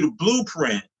giving you the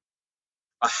blueprint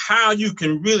of how you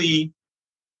can really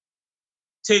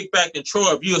take back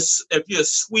control. If you're a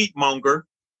sweet monger,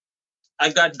 I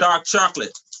got dark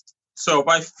chocolate. So if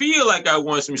I feel like I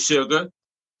want some sugar,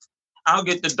 I'll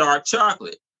get the dark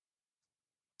chocolate.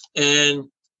 And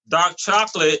dark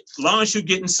chocolate, as long as you're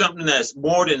getting something that's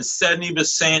more than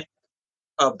 70%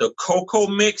 of the cocoa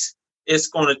mix, it's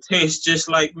going to taste just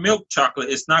like milk chocolate.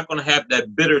 It's not going to have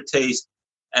that bitter taste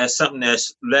as something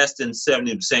that's less than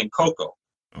 70% cocoa.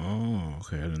 Oh,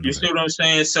 okay. I didn't know you see what I'm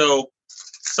saying? So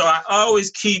I always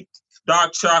keep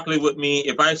dark chocolate with me.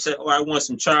 If I say, oh, I want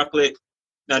some chocolate.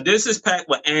 Now, this is packed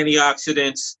with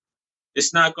antioxidants.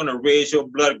 It's not going to raise your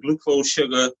blood glucose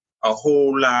sugar a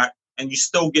whole lot. And you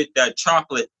still get that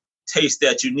chocolate taste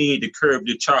that you need to curb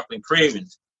your chocolate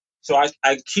cravings. So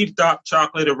I keep dark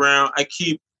chocolate around. I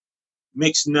keep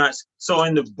mixed nuts. So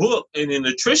in the book, in the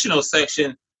nutritional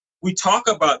section, we talk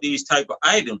about these type of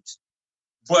items.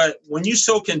 But when you're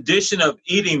so conditioned of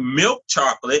eating milk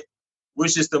chocolate,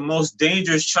 which is the most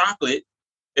dangerous chocolate,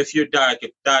 if you're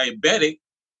diabetic,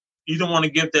 you don't want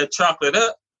to give that chocolate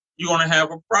up. You're going to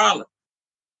have a problem.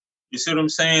 You see what I'm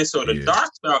saying? So the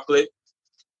dark chocolate,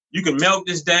 you can melt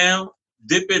this down,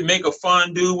 dip it, make a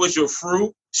fondue with your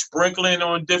fruit, sprinkle it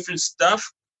on different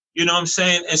stuff, you know what I'm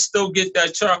saying, and still get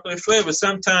that chocolate flavor.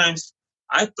 Sometimes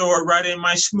I throw it right in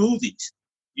my smoothies,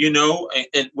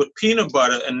 and with peanut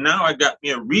butter. And now I got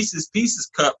me a Reese's Pieces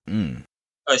cup,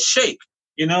 a shake,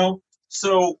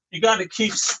 So you got to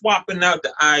keep swapping out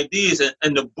the ideas.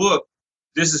 And the book,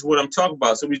 this is what I'm talking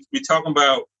about. So we're talking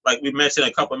about, like we mentioned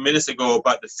a couple of minutes ago,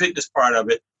 about the fitness part of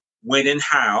it, when and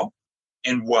how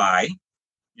and why.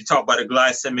 You talk about a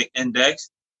glycemic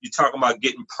index. You're talking about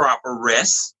getting proper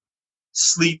rest.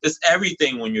 Sleep is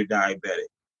everything when you're diabetic.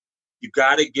 You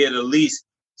got to get at least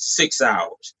 6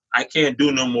 hours. I can't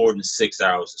do no more than 6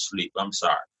 hours of sleep. I'm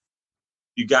sorry.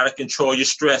 You got to control your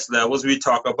stress levels. We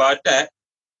talk about that,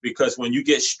 because when you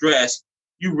get stressed,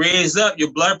 you raise up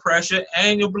your blood pressure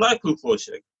and your blood glucose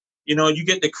sugar. You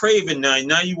get the craving now.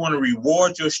 Now you want to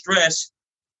reward your stress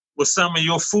with some of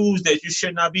your foods that you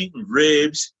should not be eating,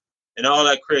 ribs and all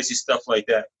that crazy stuff like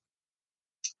that.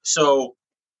 So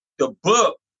the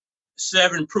book,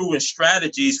 7 Proven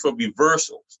Strategies for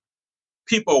Reversals,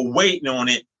 people are waiting on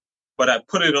it, but I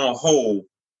put it on hold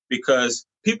because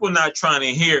people are not trying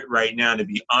to hear it right now, to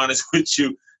be honest with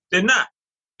you. They're not,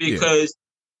 because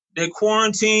they're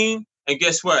quarantined, and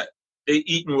guess what? They're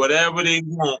eating whatever they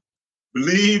want.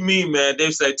 Believe me, man,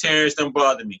 they say, Terrance, don't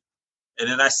bother me. And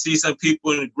then I see some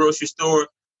people in the grocery store,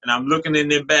 and I'm looking in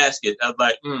their basket. I'm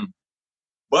like,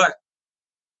 But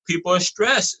people are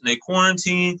stressed, and they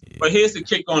quarantine. But here's the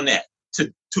kick on that.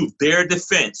 To their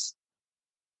defense,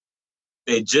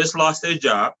 they just lost their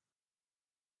job.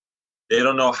 They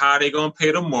don't know how they're going to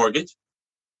pay the mortgage.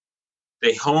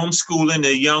 They homeschooling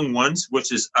their young ones,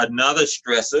 which is another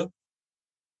stressor.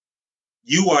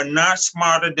 You are not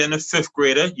smarter than a 5th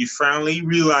grader. You finally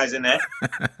realizing that.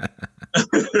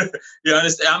 You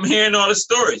understand? I'm hearing all the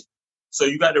stories. So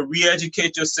you got to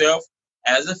re-educate yourself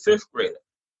as a 5th grader.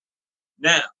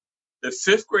 Now, the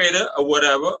 5th grader or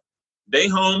whatever, they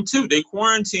home too. They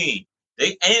quarantine.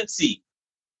 They antsy.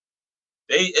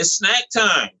 It's snack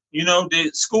time.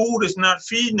 The school is not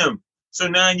feeding them. So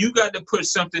now you got to put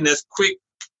something that's quick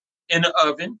in the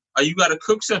oven, or you got to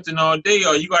cook something all day,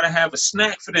 or you got to have a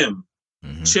snack for them.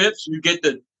 Chips, you get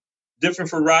the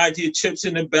different variety of chips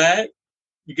in the bag.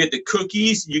 You get the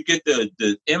cookies, you get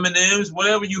the M&Ms,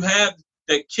 whatever you have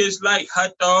that kids like,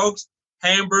 hot dogs,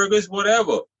 hamburgers,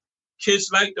 whatever. Kids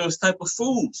like those type of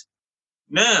foods.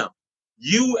 Now,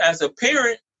 you as a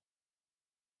parent,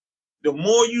 the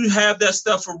more you have that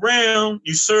stuff around,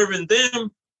 you serving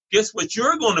them, guess what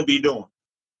you're going to be doing?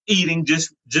 Eating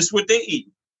just what they eat.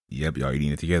 Yep, y'all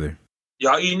eating it together.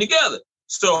 Y'all eating together.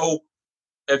 So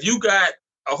if you got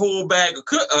a whole bag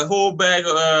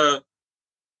of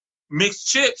mixed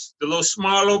chips, the little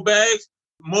small little bags,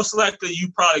 most likely you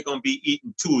probably gonna be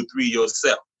eating 2 or 3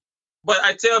 yourself. But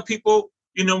I tell people,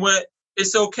 you know what?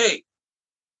 It's okay.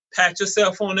 Pat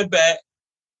yourself on the back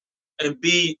and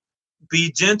be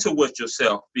gentle with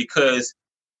yourself, because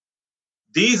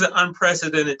these are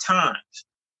unprecedented times.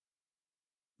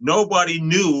 Nobody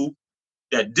knew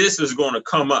that this was going to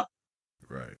come up.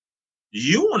 Right.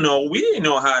 You don't know. We didn't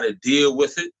know how to deal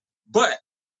with it, but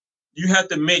you have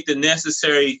to make the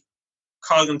necessary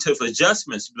cognitive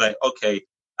adjustments. Like, okay,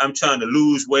 I'm trying to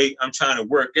lose weight. I'm trying to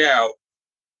work out.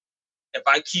 If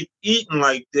I keep eating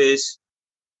like this,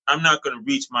 I'm not going to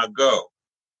reach my goal.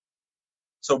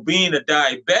 So being a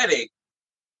diabetic,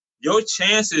 your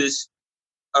chances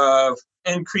of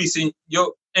increasing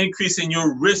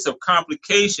your risk of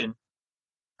complication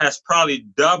has probably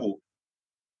doubled,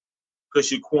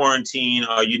 because you quarantine,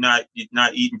 or you're not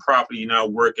eating properly, you're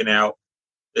not working out.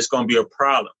 It's going to be a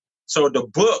problem. So the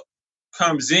book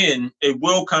comes in, it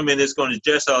will come in, it's going to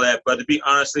address all that. But to be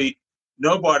honestly,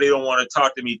 nobody don't want to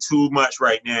talk to me too much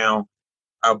right now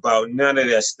about none of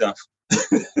that stuff.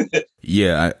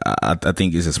 Yeah, I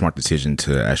think it's a smart decision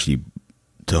to actually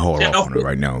hold off on it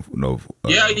right now. Shelf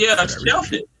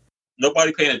it.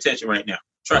 Nobody paying attention right now.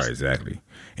 Trust me. Exactly.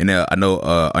 And I know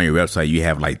on your website you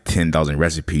have like 10,000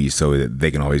 recipes, so that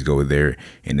they can always go there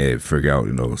and then figure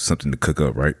out something to cook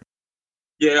up, right?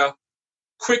 Yeah,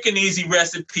 quick and easy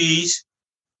recipes.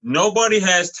 Nobody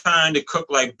has time to cook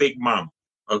like Big Mama.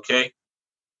 Okay.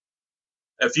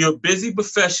 If you're a busy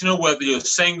professional, whether you're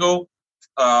single,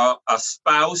 a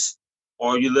spouse,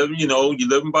 or you're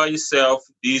living by yourself,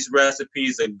 these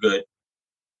recipes are good.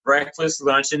 Breakfast,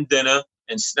 lunch, and dinner,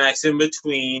 and snacks in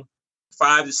between.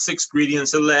 5 to 6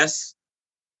 ingredients or less.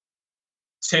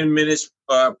 10 minutes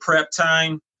prep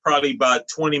time, probably about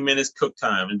 20 minutes cook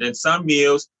time. And then some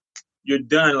meals, you're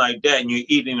done like that and you're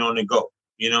eating on the go.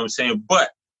 You know what I'm saying? But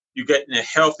you're getting a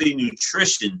healthy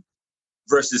nutrition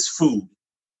versus food.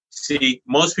 See,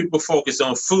 most people focus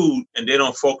on food and they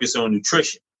don't focus on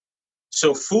nutrition.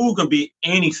 So food can be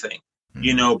anything,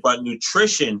 but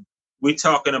nutrition, we're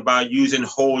talking about using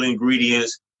whole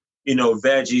ingredients,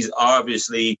 veggies,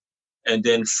 obviously, and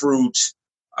then fruits,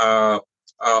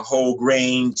 whole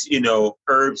grains,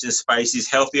 herbs and spices,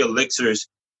 healthy elixirs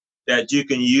that you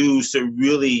can use to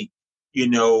really,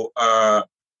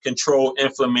 control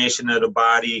inflammation of the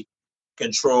body,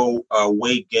 control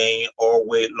weight gain or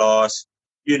weight loss.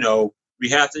 We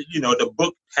have to, the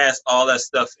book has all that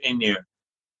stuff in there.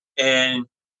 And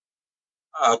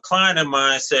a client of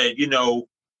mine said, you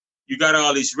got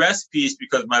all these recipes,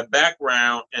 because my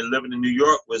background and living in New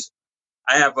York was,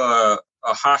 I have a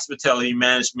hospitality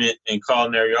management and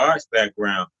culinary arts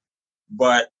background.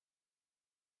 But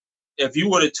if you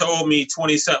would have told me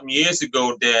 20-something years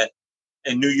ago that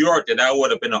in New York that I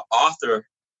would have been an author,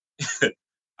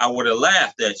 I would have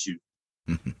laughed at you.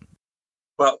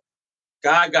 But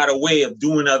God got a way of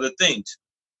doing other things.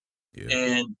 Yeah.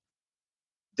 And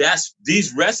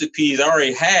these recipes I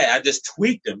already had. I just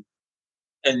tweaked them.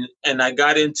 And I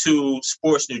got into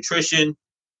sports nutrition.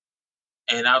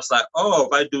 And I was like, oh,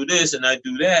 if I do this and I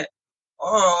do that,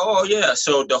 oh yeah.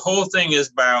 So the whole thing is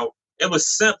about, it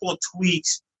was simple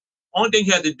tweaks. Only thing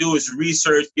you had to do is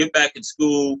research, get back in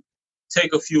school,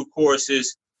 take a few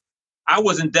courses. I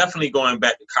wasn't definitely going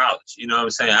back to college. You know what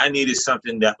I'm saying? I needed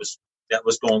something that was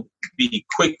going to be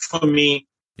quick for me,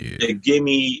 to give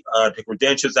me the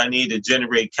credentials I need to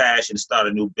generate cash and start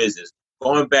a new business.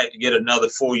 Going back to get another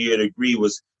 4-year degree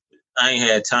I ain't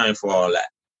had time for all that.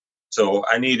 So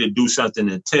I needed to do something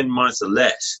in 10 months or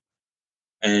less.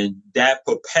 And that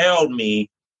propelled me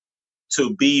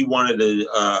to be one of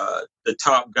the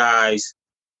top guys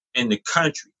in the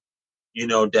country.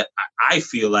 That I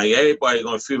feel like everybody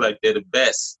gonna feel like they're the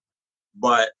best.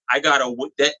 But I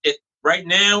right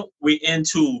now we're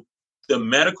into the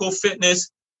medical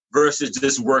fitness versus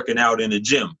just working out in the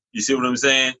gym. You see what I'm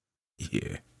saying?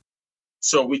 Yeah.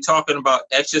 So we're talking about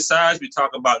exercise, we're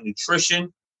talking about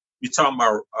nutrition, we're talking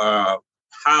about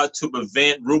how to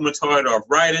prevent rheumatoid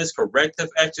arthritis, corrective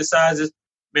exercises.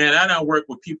 Man, I done work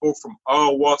with people from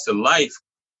all walks of life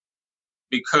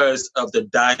because of the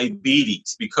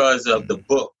diabetes, because of the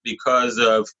book, because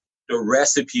of the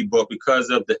recipe book, because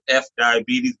of the F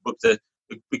diabetes book,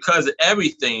 because of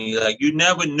everything. Like, you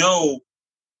never know.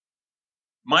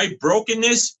 My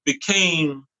brokenness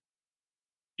became,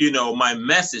 my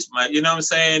message. You know what I'm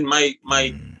saying? My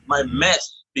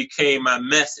mess became my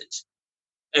message.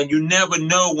 And you never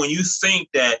know, when you think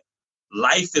that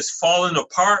life is falling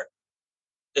apart,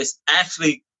 it's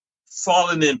actually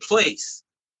falling in place.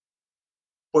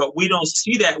 But we don't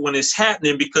see that when it's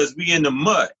happening because we in the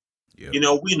mud. Yep. You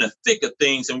know, we in the thick of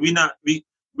things, and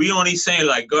we only saying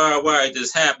like, God, why is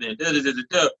this happening? Da, da, da, da,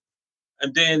 da.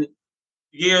 And then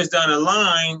years down the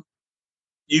line,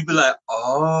 you be like,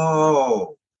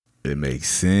 oh, It makes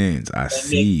sense. I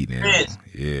see now. Sense.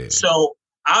 Yeah. So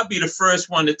I'll be the first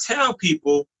one to tell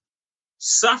people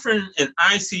suffering in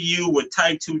ICU with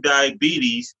type 2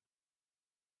 diabetes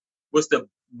was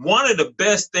one of the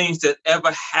best things that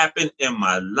ever happened in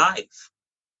my life.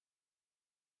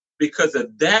 Because if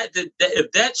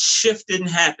that shift didn't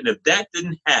happen, if that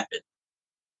didn't happen,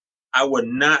 I would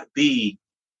not be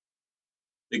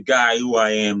the guy who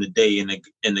I am today,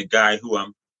 and the guy who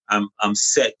I'm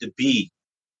set to be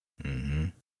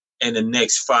in the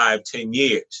next 5-10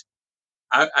 years.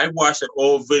 I watched an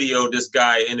old video. This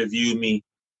guy interviewed me.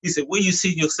 He said, "Where you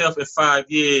see yourself in 5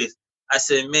 years?" I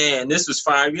said, "Man, this was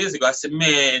 5 years ago." I said,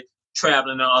 "Man,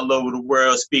 traveling all over the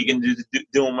world, speaking,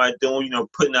 doing my doing,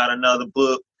 putting out another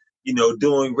book,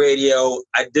 doing radio.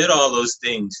 I did all those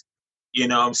things. You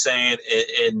know what I'm saying?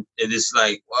 And it's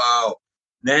like, wow.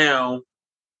 Now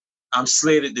I'm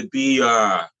slated to be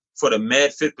for the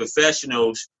MedFit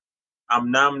Professionals.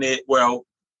 I'm nominated. Well,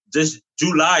 this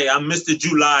July, I'm Mr.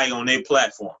 July on their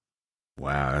platform.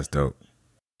 Wow, that's dope.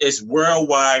 It's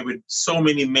worldwide with so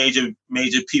many major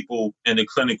people in the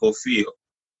clinical field.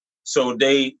 So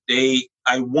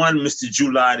I won Mr.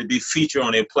 July to be featured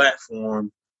on their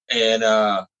platform, and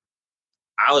I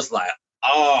was like,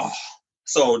 oh.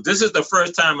 So this is the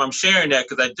first time I'm sharing that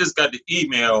because I just got the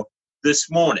email this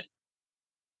morning.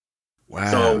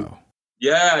 Wow. So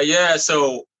yeah.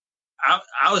 So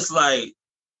I was like,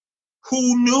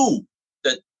 who knew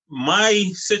that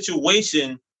my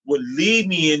situation would lead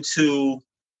me into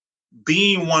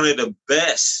being one of the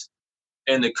best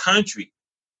in the country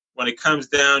when it comes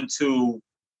down to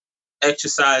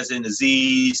exercise and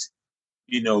disease,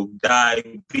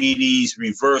 diabetes,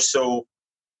 reversal.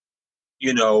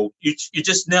 You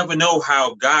just never know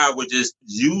how God would just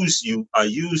use you or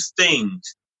use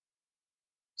things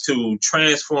to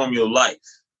transform your life.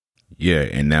 Yeah,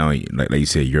 and now, like you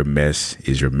said, your mess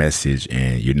is your message,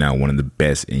 and you're now one of the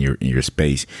best in your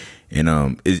space.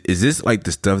 And is this like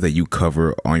the stuff that you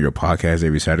cover on your podcast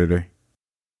every Saturday?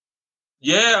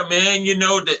 Yeah, man.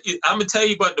 I'm gonna tell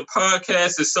you about the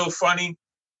podcast. It's so funny.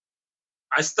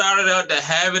 I started out to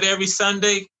have it every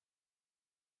Sunday,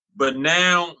 but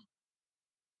now,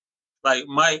 like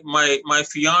my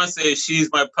fiance, she's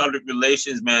my public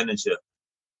relations manager,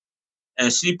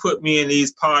 and she put me in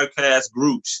these podcast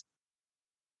groups.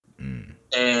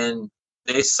 And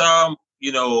they saw,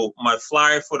 my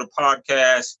flyer for the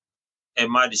podcast and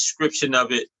my description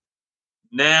of it.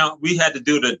 Now we had to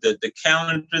do the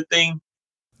calendar thing.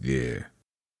 Yeah.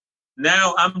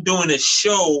 Now I'm doing a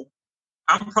show.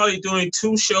 I'm probably doing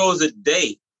 2 shows a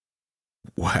day.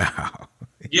 Wow.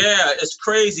 Yeah, it's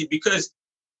crazy because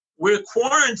we're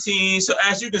quarantined. So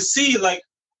as you can see, like,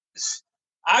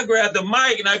 I grab the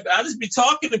mic and I just be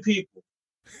talking to people.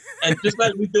 And just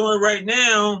like we're doing right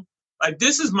now, like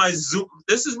this is my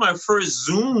first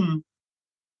Zoom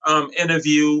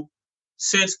interview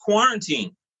since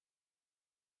quarantine.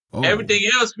 Oh. Everything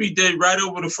else we did right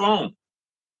over the phone.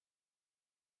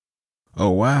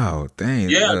 Oh wow, dang.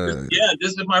 Yeah,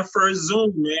 this is my first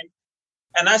Zoom, man.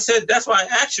 And I said, that's why I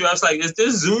asked you. I was like, is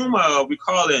this Zoom we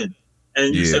call in?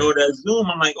 And you said, oh, that's Zoom.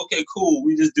 I'm like, okay, cool.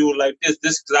 We just do it like this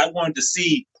because I wanted to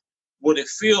see what it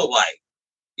feel like,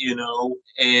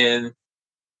 and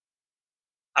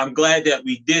I'm glad that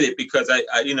we did it because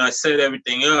I set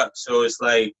everything up. So it's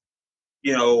like,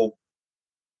 the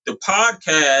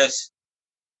podcast,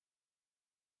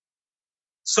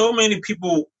 so many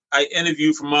people I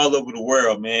interview from all over the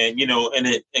world, man, and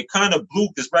it kind of blew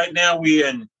because right now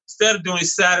instead of doing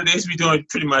Saturdays, we're doing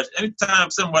pretty much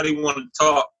anytime somebody want to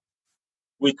talk,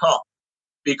 we talk.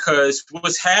 Because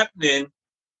what's happening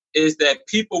is that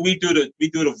people, we do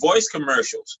the voice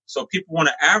commercials. So people want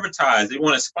to advertise, they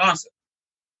want to sponsor.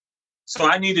 So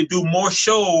I need to do more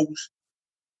shows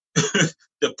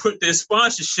to put their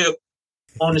sponsorship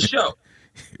on the show.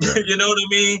 You know what I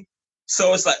mean?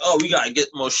 So it's like, oh, we got to get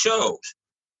more shows.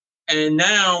 And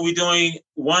now we're doing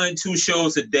 1 and 2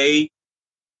 shows a day.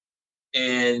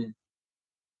 And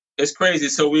it's crazy.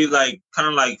 So we kind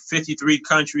of like 53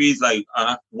 countries, like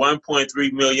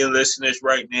 1.3 million listeners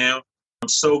right now. I'm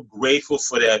so grateful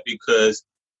for that because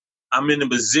I'm in a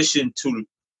position to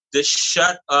just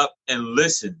shut up and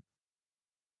listen.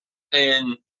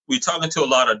 And we're talking to a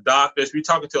lot of doctors. We're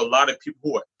talking to a lot of people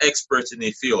who are experts in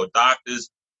their field, doctors,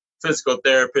 physical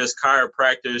therapists,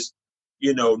 chiropractors,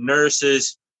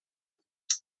 nurses,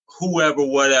 whoever,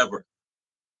 whatever.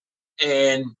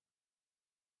 And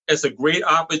it's a great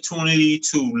opportunity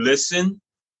to listen,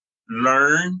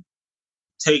 learn,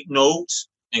 take notes,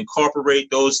 incorporate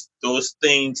those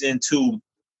things into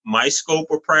my scope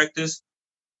of practice,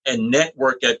 and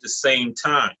network at the same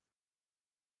time.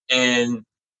 And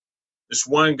this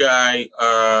one guy,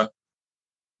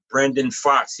 Brendan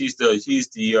Fox, he's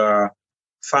the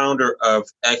founder of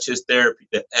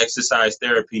the Exercise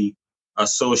Therapy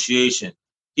Association.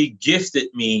 He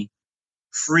gifted me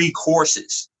free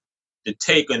courses to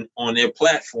take on their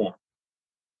platform,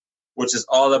 which is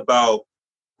all about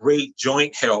great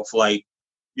joint health, like,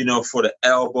 for the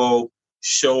elbow,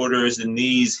 shoulders, the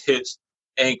knees, hips,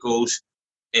 ankles.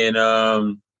 And I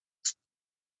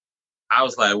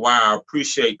was like, wow, I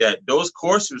appreciate that. Those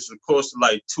courses were close to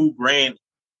like $2,000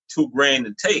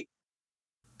 to take.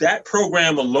 That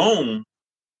program alone,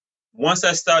 once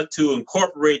I start to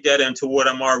incorporate that into what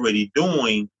I'm already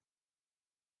doing,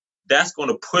 that's going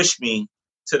to push me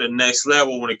to the next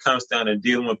level when it comes down to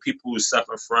dealing with people who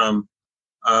suffer from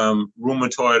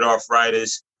rheumatoid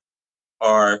arthritis,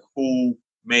 or who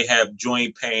may have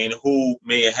joint pain, who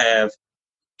may have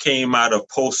came out of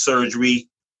post-surgery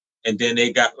and then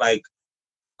they got like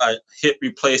a hip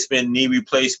replacement, knee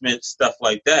replacement, stuff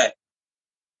like that.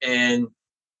 And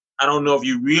I don't know if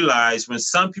you realize, when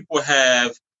some people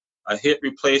have a hip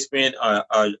replacement,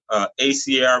 a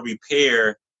ACL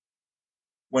repair,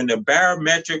 when the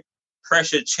barometric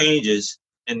pressure changes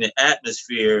in the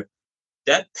atmosphere,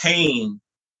 that pain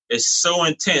is so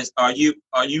intense. Are you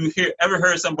ever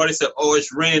heard somebody say, "Oh,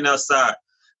 it's raining outside"?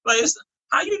 Like,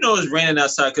 how you know it's raining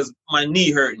outside? Because my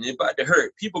knee hurting, it's about to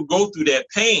hurt. People go through that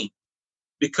pain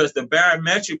because the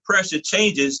barometric pressure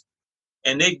changes,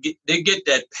 and they get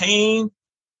that pain,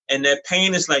 and that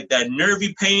pain is like that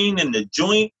nervy pain in the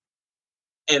joint,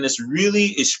 and it's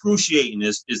really excruciating.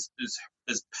 It's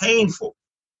painful.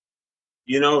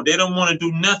 They don't want to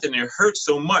do nothing. It hurts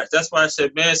so much. That's why I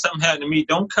said, man, something happened to me.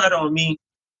 Don't cut on me.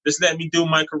 Just let me do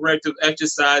my corrective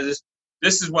exercises.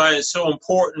 This is why it's so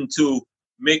important to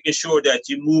making sure that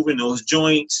you're moving those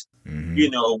joints, and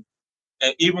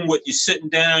even when you're sitting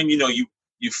down, you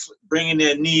bringing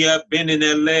that knee up, bending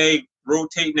that leg,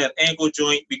 rotating that ankle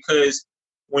joint, because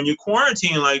when you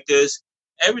quarantine like this,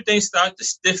 everything starts to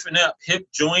stiffen up, hip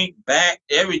joint, back,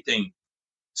 everything.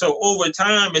 So over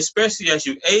time, especially as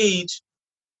you age,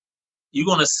 you're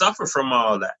going to suffer from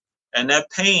all that. And that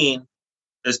pain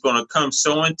is going to come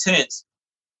so intense,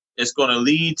 it's going to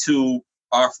lead to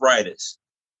arthritis.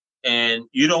 And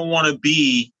you don't want to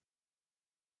be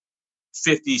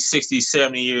 50, 60,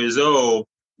 70 years old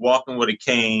walking with a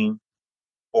cane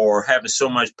or having so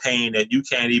much pain that you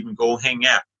can't even go hang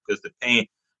out because the pain,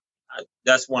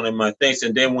 that's one of my things.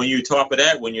 And then when you top of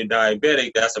that, when you're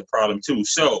diabetic, that's a problem too.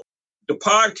 So the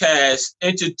podcast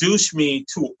introduced me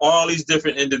to all these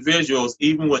different individuals,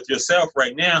 even with yourself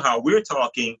right now, how we're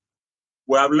talking,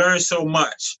 where I've learned so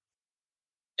much.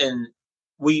 And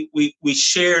we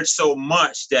shared so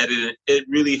much that it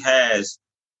really has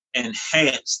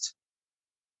enhanced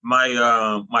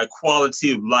my my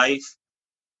quality of life,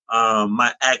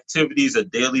 my activities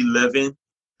of daily living,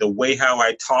 the way how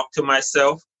I talk to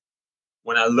myself.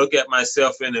 When I look at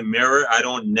myself in the mirror, I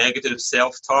don't negative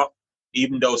self-talk,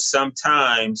 even though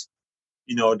sometimes,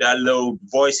 that little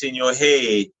voice in your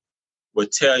head will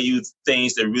tell you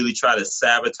things that really try to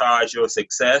sabotage your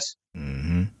success.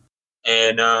 Mm-hmm.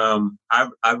 And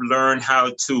I've learned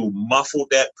how to muffle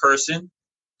that person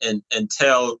and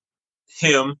tell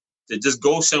him to just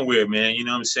go somewhere, man. You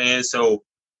know what I'm saying? So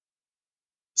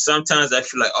sometimes I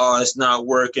feel like, oh, it's not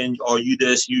working, or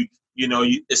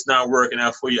it's not working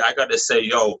out for you. I got to say,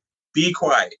 yo, be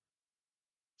quiet.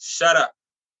 Shut up.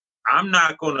 I'm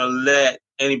not going to let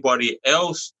anybody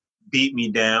else beat me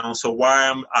down. So why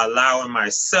am I allowing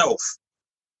myself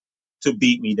to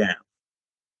beat me down?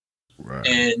 Right.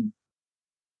 And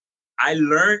I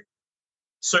learned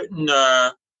certain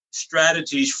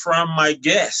strategies from my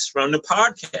guests, from the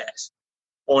podcast,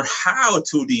 on how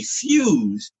to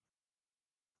diffuse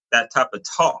that type of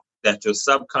talk that your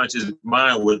subconscious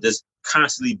mind will just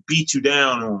constantly beat you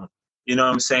down on. You know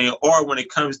what I'm saying? Or when it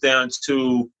comes down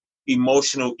to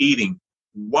emotional eating.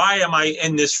 Why am I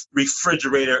in this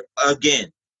refrigerator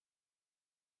again?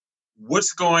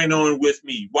 What's going on with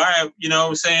me? Why, you know what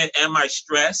I'm saying? Am I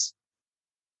stressed?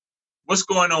 What's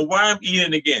going on? Why I'm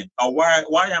eating again? Or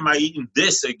why am I eating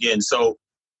this again? So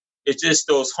it's just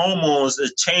those hormones are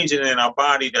changing in our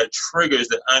body that triggers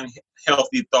the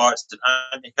unhealthy thoughts, the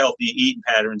unhealthy eating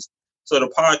patterns. So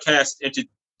the podcast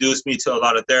introduced me to a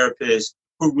lot of therapists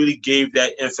who really gave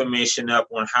that information up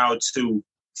on how to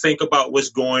think about what's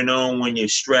going on when you're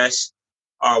stressed,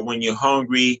 or when you're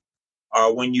hungry,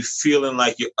 or when you're feeling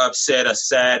like you're upset or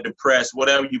sad, depressed,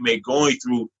 whatever you may be going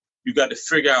through, you got to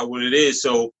figure out what it is.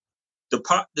 So the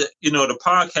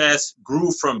podcast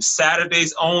grew from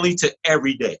Saturdays only to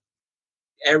every day.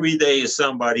 Every day is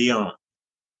somebody on.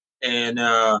 And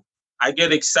I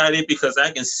get excited because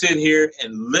I can sit here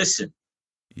and listen.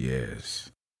 Yes.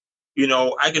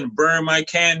 I can burn my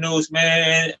candles,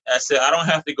 man. I said, I don't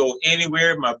have to go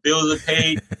anywhere. My bills are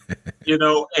paid, and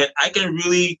I can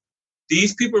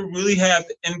these people really have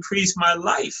increased my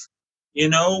life.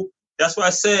 That's why I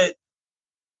said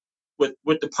with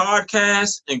the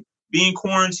podcast and being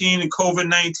quarantined and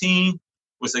COVID-19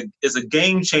 is a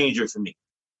game changer for me.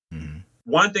 Mm-hmm.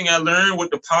 One thing I learned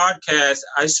with the podcast,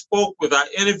 I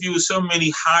interviewed so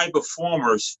many high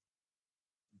performers.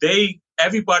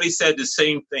 Everybody said the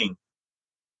same thing.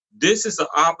 This is an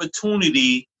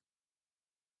opportunity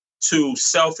to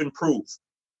self-improve.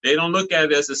 They don't look at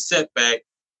it as a setback.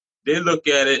 They look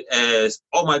at it as,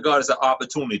 oh my God, it's an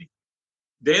opportunity.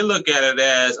 They look at it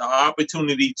as an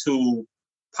opportunity to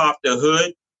pop the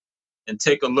hood and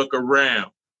take a look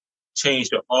around, change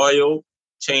the oil,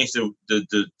 change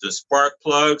the spark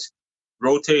plugs,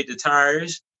 rotate the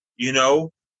tires,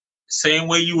 same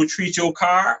way you would treat your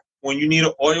car when you need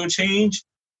an oil change.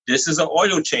 This is an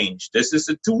oil change. This is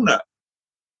a tune-up.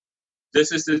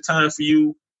 This is the time for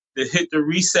you to hit the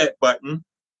reset button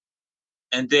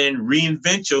and then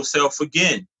reinvent yourself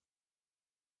again.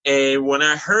 And when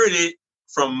I heard it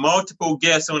from multiple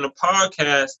guests on the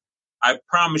podcast, I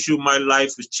promise you my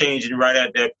life was changing right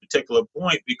at that particular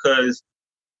point, because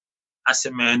I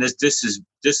said, man, this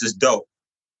is dope.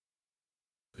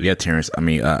 Yeah, Terrance. I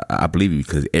mean, I believe you,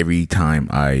 because every time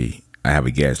I have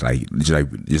a guest, just like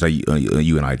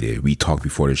you and I did, we talked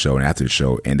before the show and after the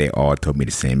show, and they all told me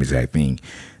the same exact thing.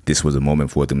 This was a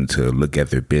moment for them to look at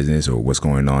their business or what's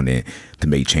going on and to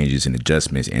make changes and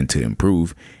adjustments and to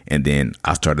improve. And then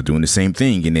I started doing the same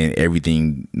thing, and then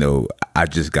everything, I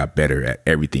just got better at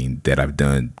everything that I've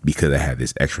done because I had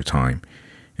this extra time.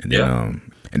 And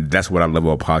then, and that's what I love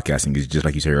about podcasting, is just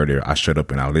like you said earlier, I shut up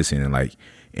and I listen, and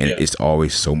it's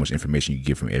always so much information you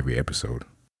get from every episode.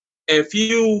 If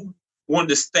you want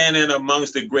to stand in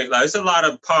amongst the great, there's a lot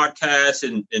of podcasts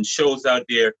and shows out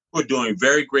there who are doing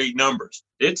very great numbers.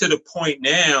 They're to the point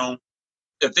now,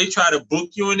 if they try to book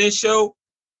you in this show,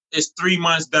 it's 3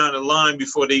 months down the line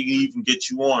before they even get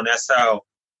you on. That's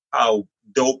how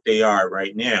dope they are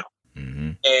right now.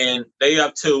 Mm-hmm. And they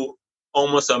up to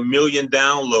almost 1 million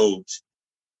downloads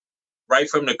right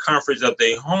from the comforts of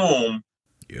their home.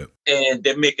 Yep. And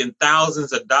they're making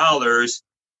thousands of dollars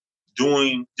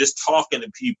just talking to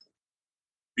people,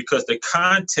 because the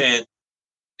content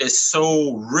is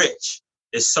so rich,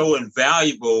 it's so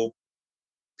invaluable.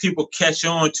 People catch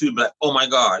on to, like, oh my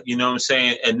God, you know what I'm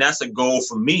saying? And that's a goal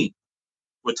for me.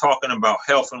 We're talking about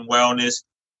health and wellness,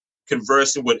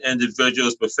 conversing with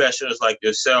individuals, professionals like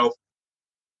yourself.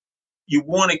 You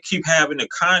want to keep having the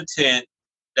content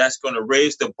that's going to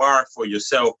raise the bar for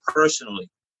yourself personally.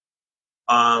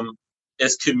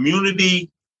 It's community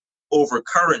over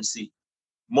currency.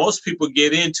 Most people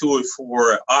get into it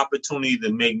for an opportunity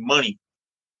to make money.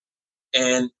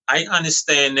 And I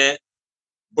understand that.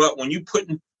 But when you're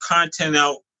putting content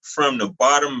out from the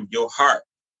bottom of your heart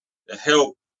to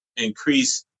help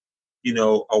increase,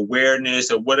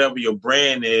 awareness or whatever your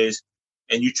brand is,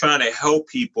 and you're trying to help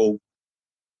people,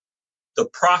 the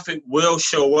profit will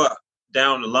show up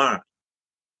down the line.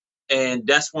 And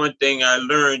that's one thing I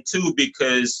learned too,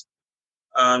 because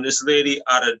this lady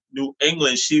out of New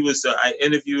England, I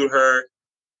interviewed her.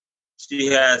 She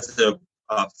has a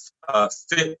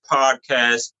fit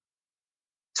podcast,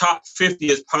 top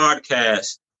 50th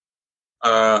podcast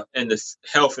in the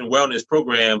health and wellness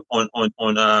program on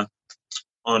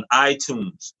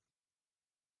iTunes.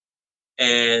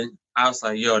 And I was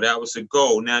like, yo, that was a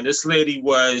goal. Now, this lady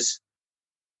was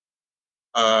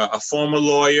a former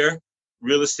lawyer,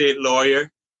 real estate lawyer.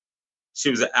 She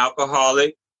was an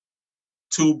alcoholic,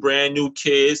 2 brand new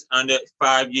kids under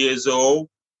 5 years old,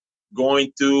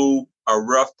 going through a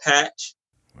rough patch.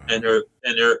 Wow.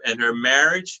 in her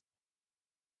marriage,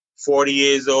 40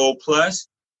 years old plus,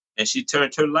 and she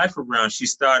turned her life around. She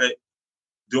started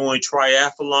doing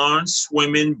triathlons,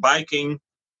 swimming, biking,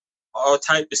 all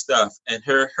type of stuff. And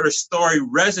her story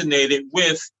resonated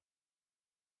with,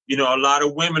 a lot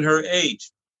of women her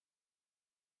age.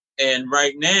 And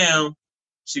right now,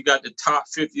 she got the top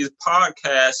 50th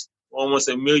podcast, almost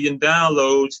 1 million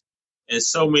downloads, and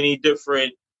so many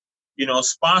different,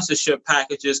 sponsorship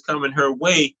packages coming her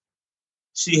way.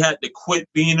 She had to quit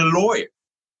being a lawyer.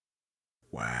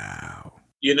 Wow.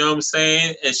 You know what I'm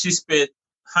saying? And she spent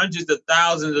hundreds of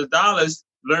thousands of dollars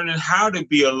learning how to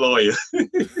be a lawyer.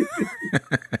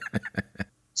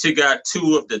 She got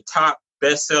 2 of the top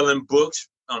best-selling books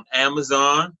on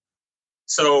Amazon.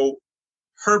 So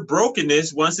her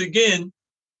brokenness, once again,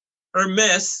 her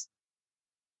mess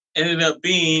ended up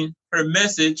being her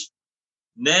message.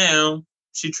 Now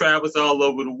she travels all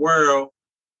over the world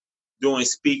doing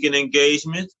speaking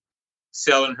engagements,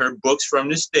 selling her books from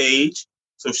the stage.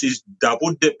 So she's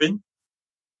double dipping,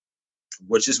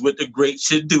 which is what the great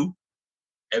should do.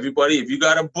 Everybody, if you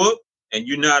got a book and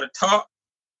you know how to talk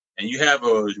and you have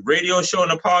a radio show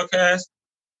and a podcast,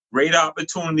 great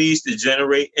opportunities to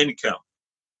generate income.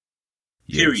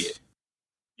 Yes. Period.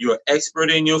 You're an expert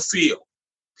in your field.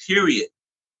 Period.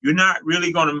 You're not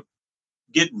really going to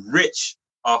get rich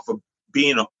off of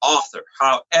being an author.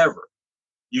 However,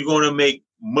 you're going to make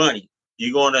money.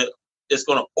 It's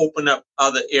going to open up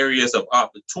other areas of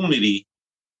opportunity.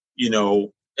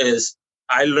 As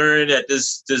I learned at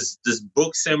this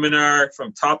book seminar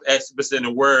from top experts in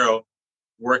the world,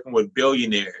 working with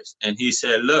billionaires. And he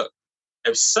said, look,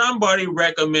 if somebody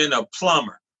recommend a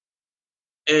plumber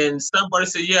and somebody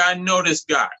said, yeah, I know this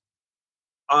guy,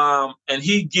 and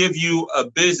he give you a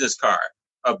business card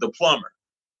of the plumber,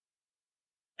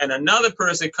 and another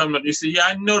person comes up, you say, yeah,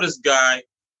 I know this guy,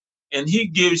 and he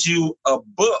gives you a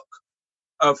book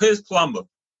of his plumber,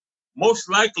 most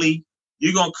likely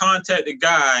you're going to contact the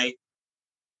guy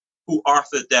who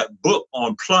authored that book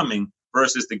on plumbing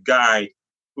versus the guy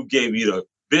who gave you the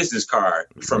business card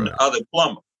from the other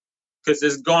plumber, because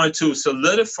it's going to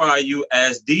solidify you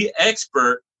as the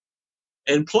expert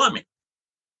in plumbing,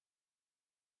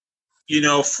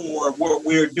 for what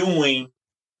we're doing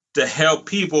to help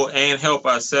people and help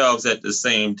ourselves at the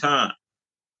same time.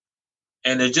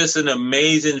 And it's just an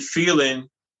amazing feeling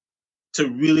to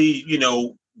really,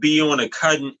 be on a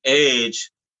cutting edge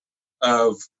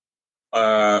of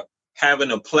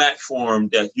having a platform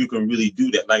that you can really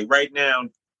do that. Like right now,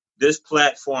 this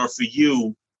platform for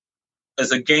you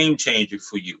is a game changer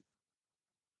for you.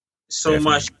 So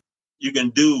Definitely. much you can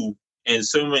do, and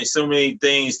so many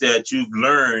things that you've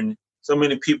learned, so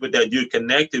many people that you're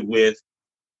connected with,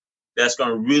 that's going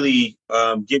to really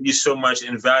give you so much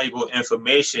invaluable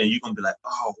information. You're going to be like,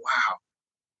 oh, wow.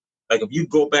 Like if you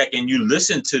go back and you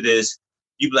listen to this,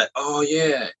 you'd be like, oh,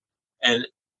 yeah. And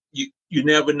you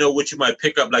never know what you might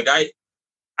pick up. Like I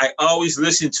always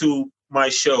listen to my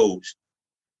shows.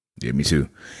 Yeah, me too.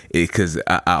 Because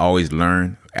I always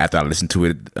learn after I listen to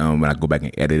it. When I go back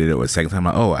and edit it, or a second time,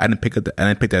 like, oh, I didn't pick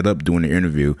that up during the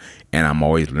interview, and I'm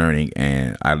always learning.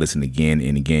 And I listen again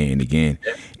and again and again,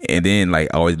 and then like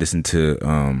I always listen to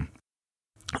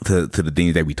the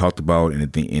things that we talked about,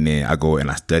 and then I go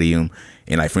and I study them.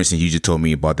 And like for instance, you just told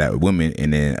me about that woman,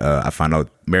 and then I found out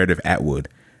Meredith Atwood.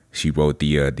 She wrote the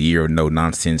Year of No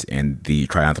Nonsense and the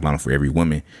Triathlon for Every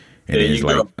Woman. And then it's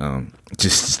like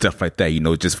just stuff like that,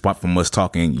 just from us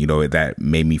talking, that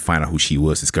made me find out who she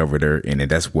was, discovered her, and then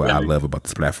that's what I love about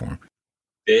this platform.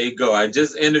 There you go. I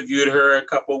just interviewed her a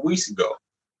couple of weeks ago,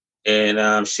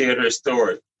 and shared her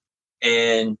story,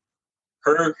 and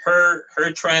her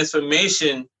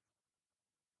transformation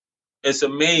is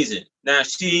amazing. Now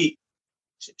she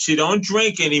don't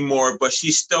drink anymore, but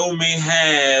she still may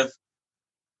have,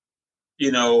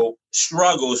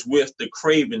 struggles with the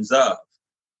cravings of.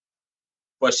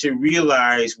 But she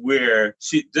realized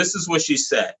this is what she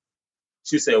said.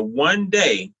 She said, one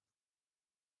day,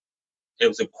 it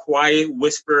was a quiet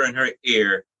whisper in her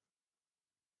ear,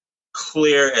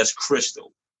 clear as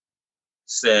crystal,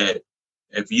 said,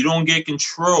 if you don't get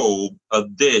control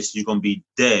of this, you're going to be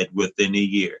dead within a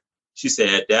year. She said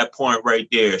at that point right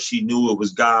there, she knew it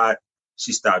was God.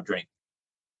 She stopped drinking.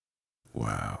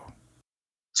 Wow.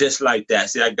 Just like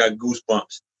that. See, I got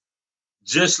goosebumps.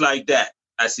 Just like that.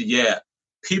 I said, yeah.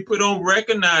 People don't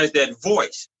recognize that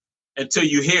voice until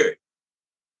you hear it.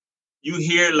 You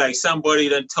hear like somebody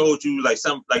done told you, like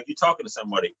you're talking to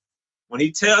somebody. When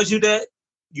he tells you that,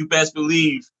 you best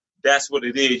believe that's what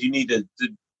it is. You need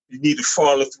to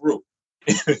follow through.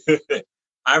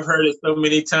 I've heard it so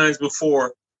many times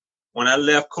before. When I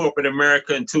left corporate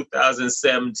America in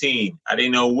 2017, I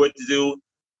didn't know what to do.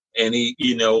 And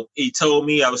he told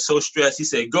me, I was so stressed. He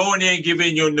said, go in there and give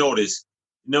in your notice.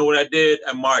 You know what I did?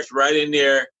 I marched right in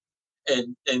there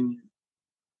and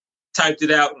typed it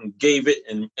out and gave it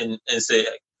and said,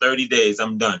 30 days,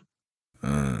 I'm done.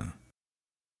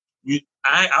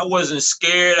 I wasn't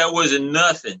scared. I wasn't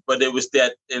nothing, but it was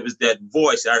that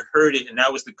voice. I heard it, and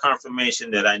that was the confirmation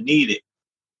that I needed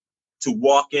to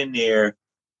walk in there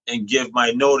and give my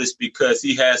notice, because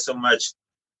he has so much,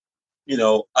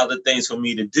 other things for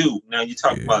me to do. Now you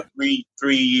talk about 3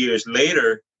 years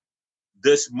later,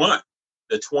 this month,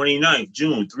 the 29th,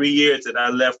 June, 3 years that I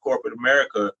left corporate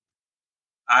America,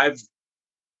 I've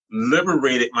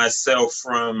liberated myself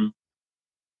from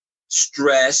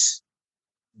stress,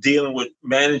 dealing with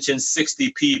managing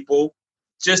 60 people,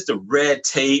 just the red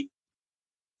tape.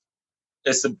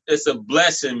 It's a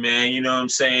blessing, man. You know what I'm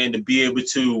saying? To be able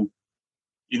to,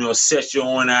 set your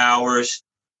own hours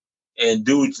and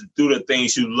do the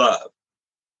things you love.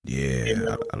 You Yeah,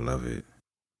 know? I love it.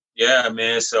 Yeah,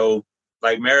 man. So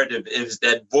like Meredith, is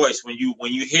that voice. When you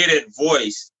hear that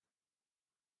voice,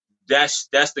 that's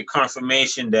the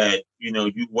confirmation that, you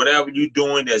whatever you're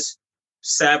doing that's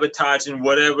sabotaging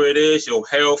whatever it is, your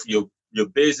health, your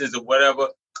business or whatever,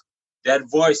 that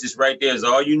voice is right there. Is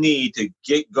all you need to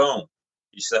get going.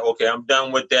 You say, okay, I'm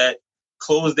done with that.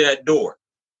 Close that door.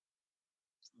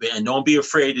 And don't be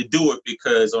afraid to do it,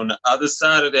 because on the other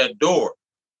side of that door,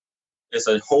 it's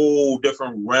a whole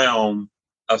different realm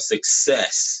of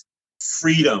success,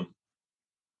 freedom,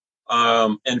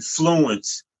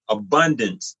 influence,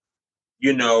 abundance,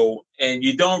 and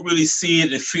you don't really see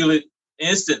it and feel it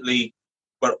instantly,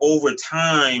 but over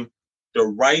time, the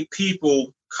right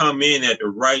people come in at the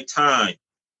right time,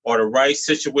 or the right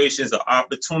situations or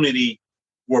opportunity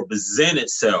will present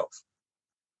itself.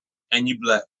 And you be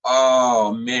like,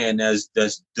 oh man, that's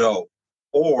dope.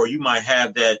 Or you might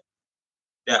have that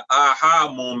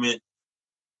aha moment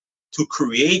to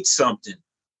create something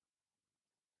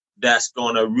that's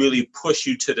going to really push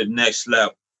you to the next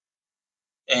level.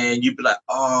 And you be like,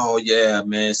 oh yeah,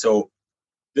 man. So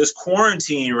this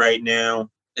quarantine right now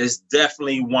is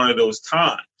definitely one of those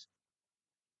times.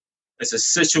 It's a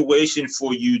situation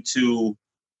for you to,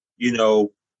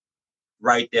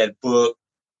 write that book,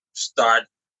 start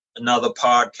another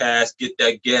podcast, get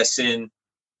that guest in,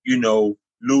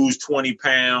 lose 20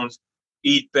 pounds,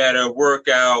 eat better, work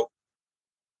out,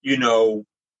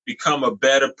 become a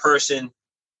better person.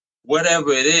 Whatever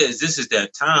it is, this is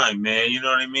that time, man. You know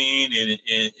what I mean? And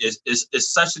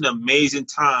it's such an amazing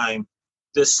time,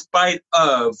 despite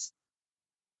of,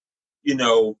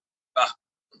 uh,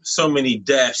 so many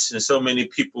deaths and so many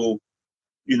people,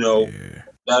 Yeah.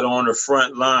 that are on the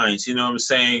front lines. You know what I'm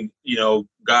saying?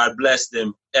 God bless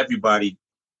them, everybody.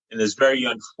 And it's very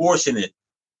unfortunate.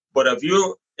 But if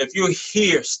you're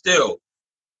here still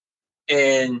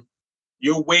and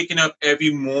you're waking up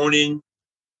every morning,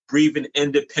 breathing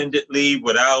independently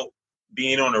without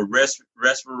being on a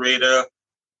respirator,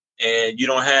 and you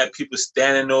don't have people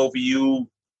standing over you,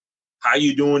 how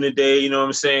you doing today? You know what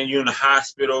I'm saying? You're in the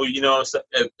hospital.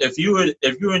 If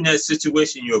you're in that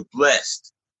situation, you're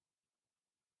blessed.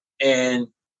 And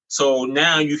so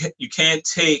now you can't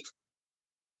take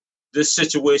this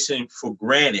situation for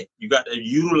granted. You got to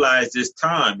utilize this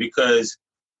time, because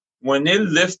when they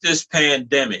lift this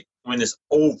pandemic, when it's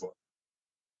over,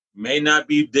 may not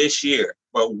be this year,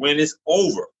 but when it's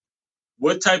over,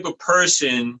 what type of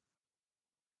person,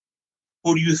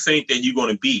 who do you think that you're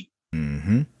going to be?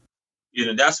 Mm-hmm.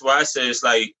 That's why I say it's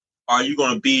like, are you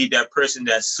going to be that person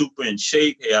that's super in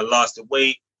shape? Hey, I lost the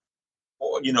weight.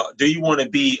 Or, do you want to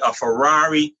be a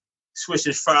Ferrari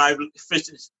switching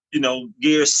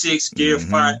gear 6, gear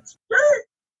 5?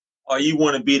 Or you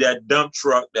want to be that dump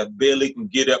truck that barely can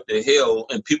get up the hill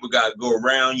and people got to go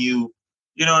around you?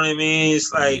 You know what I mean?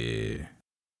 It's like, Yeah.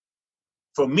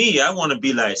 for me, I want to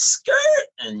be like skirt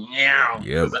and yeah.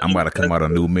 Yep. I'm about to come out a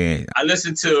new man. I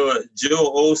listened to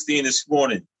Joe Osteen this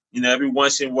morning. Every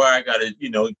once in a while, I got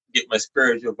to, get my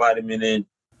spiritual vitamin in.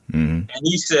 Mm-hmm. And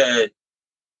he said,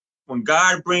 when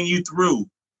God bring you through,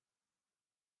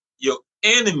 your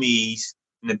enemies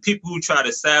and the people who try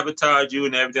to sabotage you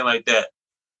and everything like that,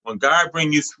 when God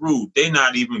bring you through, they're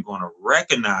not even going to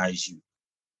recognize you,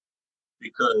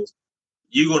 because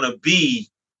you're going to be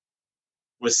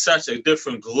with such a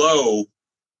different glow,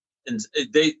 and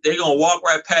they're going to walk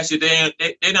right past you. They're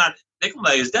not, they're going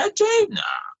to be like, is that Jay? Nah.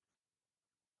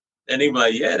 And they be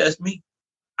like, yeah, that's me.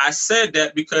 I said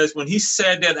that because when he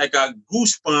said that, I got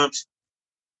goosebumps.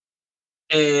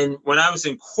 And when I was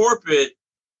in corporate,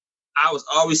 I was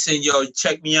always saying, yo,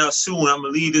 check me out soon. I'm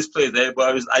going to leave this place.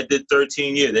 Everybody I did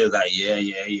 13 years. They was like, yeah.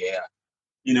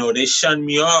 They shunned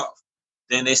me off.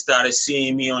 Then they started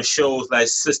seeing me on shows like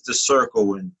Sister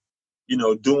Circle and,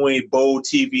 doing Bold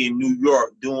TV in New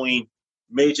York, doing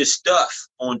major stuff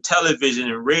on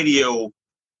television and radio.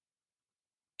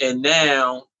 And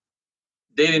now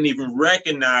they didn't even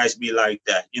recognize me like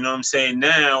that. You know what I'm saying?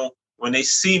 Now, when they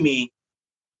see me,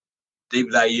 they be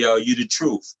like, yo, you the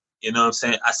truth. You know what I'm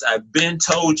saying? I've been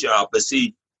told y'all, but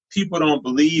see, people don't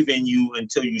believe in you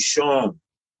until you show them.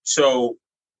 So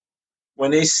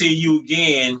when they see you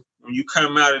again, when you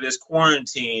come out of this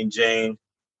quarantine, James,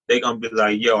 they're going to be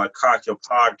like, yo, I caught your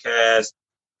podcast.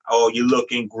 Oh, you're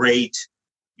looking great.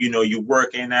 You're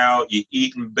working out. You're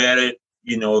eating better.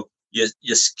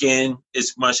 Your skin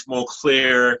is much more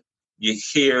clear. Your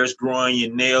hair is growing.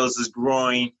 Your nails is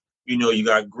growing. You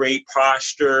got great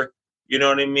posture. You know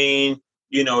what I mean?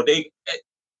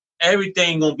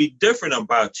 Everything gonna be different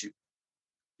about you.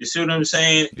 You see what I'm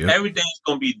saying? Yep. Everything's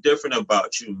gonna be different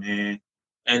about you, man.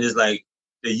 And it's like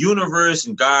the universe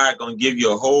and God gonna give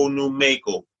you a whole new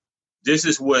makeup. This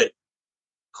is what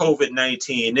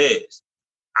COVID-19 is.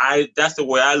 That's the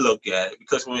way I look at it,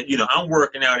 because when I'm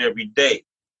working out every day,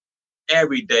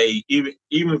 even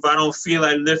if I don't feel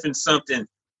like lifting something,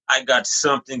 I got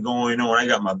something going on. I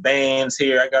got my bands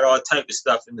here. I got all type of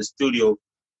stuff in the studio,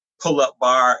 pull up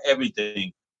bar,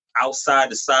 everything. Outside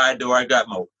the side door, I got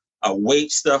my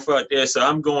weight stuff out there. So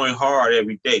I'm going hard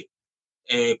every day.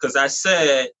 And because I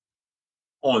said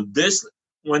on this,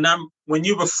 when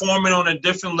you're performing on a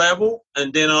different level,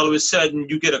 and then all of a sudden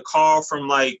you get a call from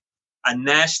like a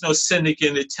national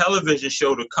syndicated television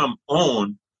show to come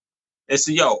on and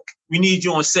say, yo, we need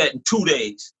you on set in 2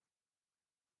 days.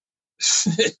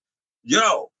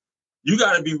 Yo, you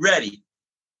got to be ready.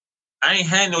 I ain't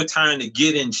had no time to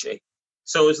get in shape.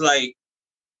 So it's like,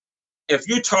 if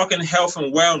you're talking health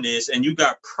and wellness and you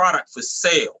got product for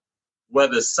sale,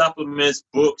 whether supplements,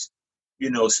 books,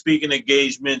 speaking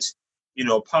engagements,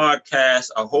 podcasts,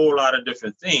 a whole lot of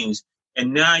different things,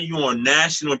 and now you're on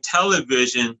national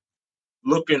television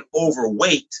looking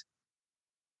overweight,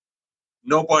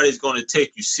 nobody's going to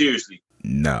take you seriously.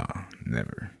 No,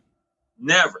 never.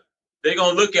 Never. They're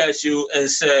going to look at you and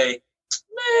say,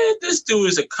 man, this dude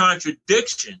is a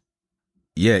contradiction.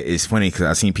 Yeah, it's funny because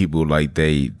I've seen people like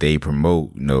they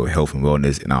promote health and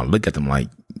wellness, and I'll look at them like,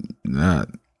 nah,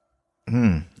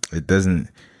 it doesn't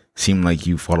seem like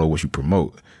you follow what you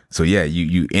promote. So yeah,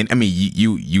 you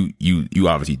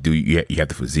obviously do. You have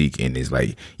the physique, and it's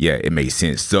like, yeah, it makes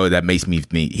sense. So that makes me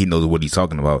think he knows what he's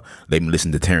talking about. Let me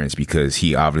listen to Terrance, because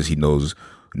he obviously knows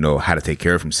how to take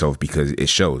care of himself, because it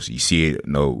shows. You see it.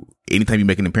 Anytime you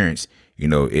make an appearance,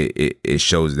 it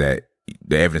shows that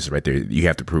the evidence is right there. You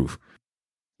have to prove.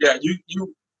 Yeah,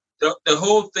 the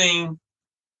whole thing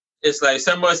is like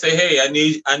somebody say, hey,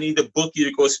 I need to book you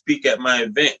to go speak at my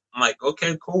event. I'm like,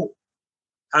 okay, cool.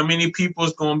 How many people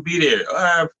is going to be there?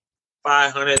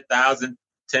 500,000,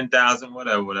 10,000,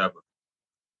 whatever.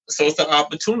 So it's an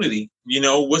opportunity.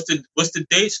 What's the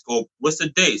date scope? What's the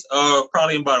dates?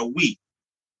 Probably in about a week.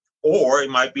 Or it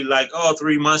might be like,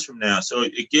 3 months from now. So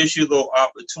it gives you the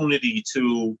opportunity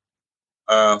to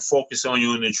focus on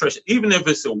your nutrition. Even if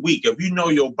it's a week, if you know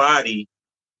your body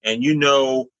and you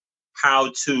know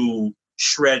how to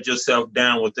shred yourself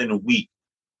down within a week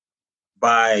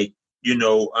by,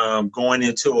 going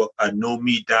into a no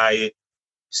meat diet,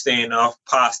 staying off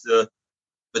pasta,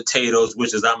 potatoes,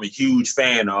 which is I'm a huge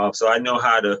fan of. So I know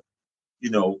how to,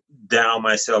 down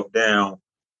myself down,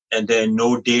 and then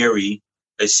no dairy,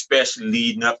 especially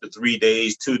leading up to 3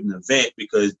 days to an event,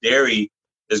 because dairy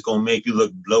is going to make you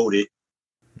look bloated.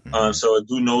 So I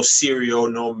do no cereal,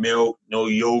 no milk, no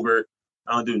yogurt.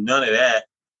 I don't do none of that.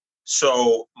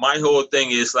 So my whole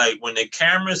thing is like, when the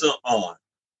cameras are on,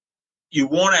 you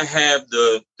want to have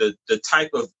the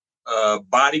type of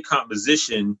body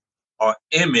composition or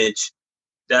image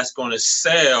that's going to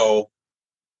sell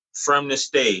from the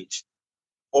stage,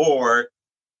 or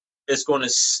you're going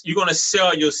to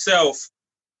sell yourself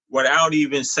without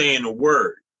even saying a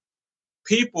word.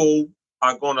 People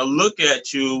are going to look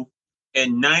at you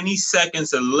in 90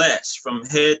 seconds or less from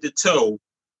head to toe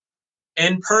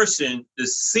in person to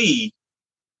see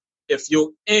if your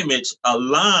image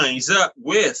aligns up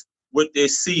with what they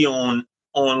see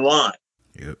online.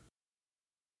 Yep.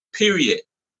 Period.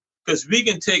 Because we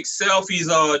can take selfies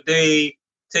all day,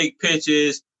 take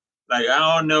pictures. Like,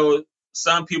 I don't know,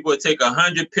 some people take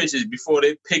 100 pictures before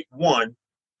they pick one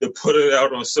to put it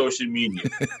out on social media.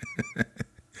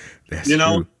 That's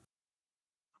true.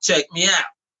 Check me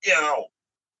out.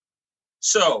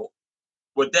 So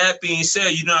with that being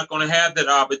said, you're not going to have that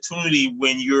opportunity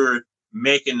when you're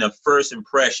making the first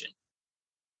impression.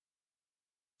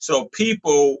 So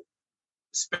people,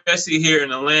 especially here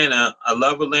in Atlanta, I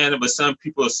love Atlanta, but some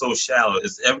people are so shallow.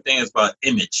 Everything is about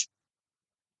image.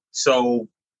 So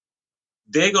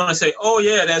they're going to say, oh,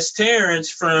 yeah, that's Terrance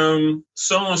from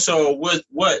so-and-so.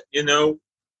 What?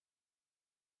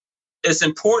 It's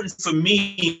important for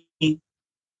me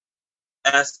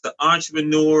as the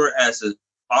entrepreneur, as an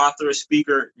author,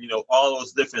 speaker, all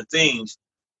those different things,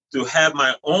 to have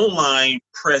my online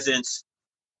presence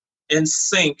in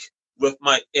sync with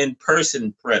my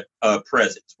in-person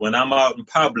presence. When I'm out in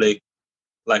public,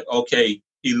 like, okay,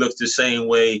 he looks the same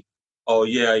way. Oh,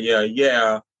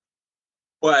 yeah.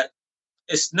 But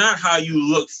it's not how you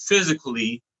look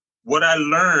physically. What I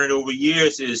learned over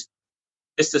years is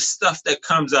It's the stuff that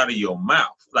comes out of your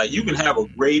mouth. Like, you can have a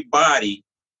great body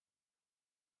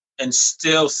and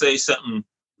still say something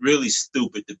really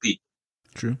stupid to people.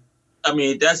 True. I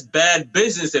mean, that's bad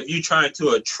business if you're trying to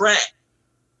attract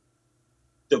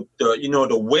the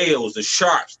whales, the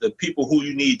sharks, the people who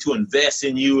you need to invest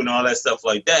in you and all that stuff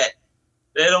like that.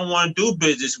 They don't want to do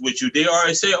business with you. They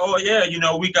already say, oh, yeah,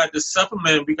 we got this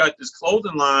supplement, we got this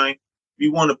clothing line, we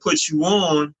want to put you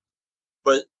on.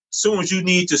 But as soon as you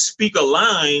need to speak a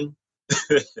line,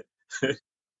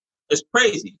 it's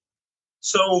crazy.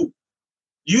 So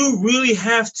you really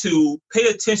have to pay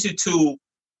attention to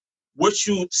what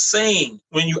you're saying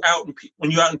when you're out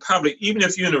in public. Even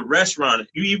if you're in a restaurant,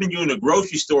 you're in a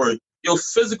grocery store, your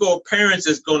physical appearance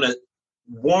is going to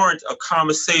warrant a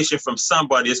conversation from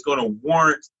somebody. It's going to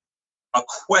warrant a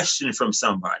question from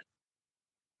somebody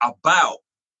about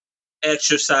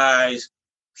exercise,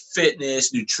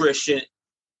 fitness, nutrition.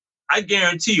 I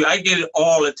guarantee you, I get it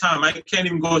all the time. I can't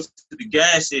even go to the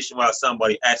gas station without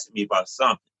somebody asking me about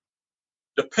something.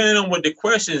 Depending on what the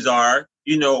questions are,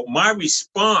 my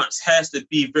response has to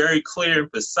be very clear and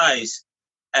precise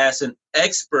as an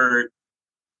expert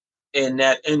in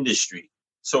that industry.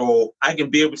 So I can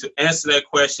be able to answer that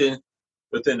question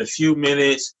within a few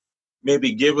minutes,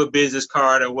 maybe give a business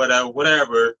card or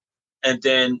whatever, and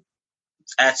then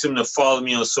ask them to follow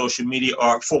me on social media,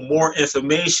 or for more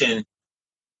information,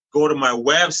 go to my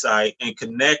website and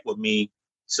connect with me.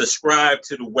 Subscribe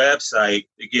to the website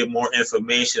to get more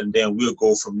information. Then we'll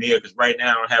go from there, because right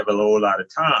now I don't have a whole lot of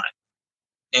time.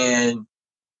 And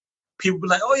people be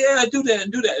like, oh, yeah, I do that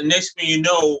and do that. And next thing you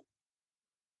know,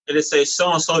 it'll say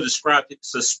so-and-so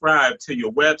subscribe to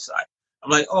your website. I'm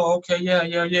like, oh, okay,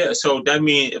 yeah. So that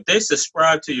means if they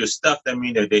subscribe to your stuff, that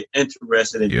means that they're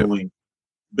interested in doing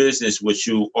business with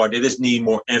you, or they just need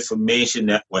more information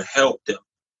that will help them.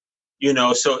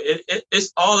 So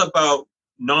it's all about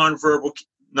nonverbal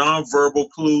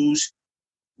clues,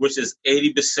 which is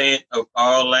 80% of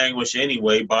our language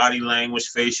anyway: body language,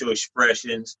 facial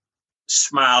expressions,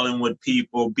 smiling with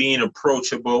people, being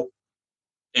approachable,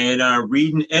 and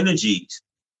reading energies.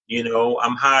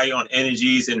 I'm high on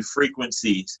energies and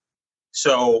frequencies.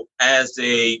 So as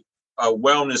a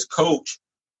wellness coach,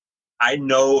 I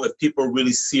know if people are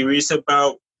really serious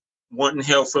about wanting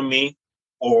help from me,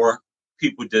 or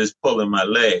people just pulling my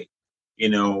leg.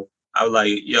 I was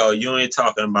like, yo, you ain't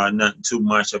talking about nothing too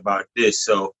much about this.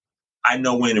 So I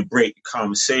know when to break the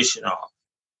conversation off.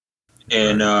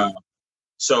 And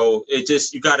so it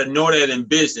just, you got to know that in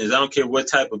business. I don't care what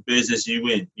type of business you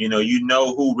in. You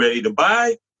know who ready to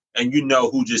buy, and you know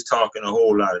who just talking a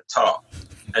whole lot of talk.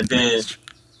 And then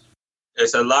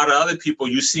there's a lot of other people,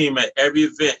 you see them at every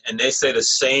event, and they say the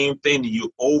same thing to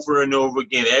you over and over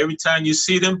again. Every time you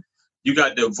see them, you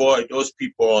got to avoid those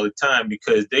people all the time,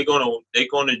 because they're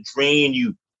gonna drain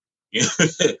you.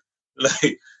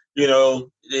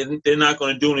 They're not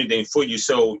gonna do anything for you.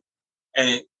 So,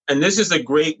 and this is a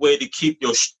great way to keep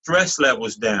your stress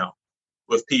levels down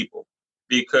with people,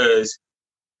 because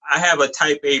I have a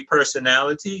type A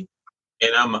personality,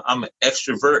 and I'm an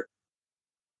extrovert.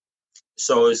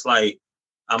 So it's like,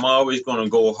 I'm always going to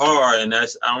go hard, and I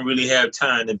don't really have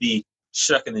time to be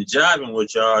shucking and jiving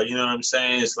with y'all. You know what I'm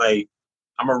saying? It's like,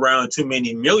 I'm around too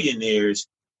many millionaires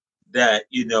that,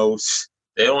 they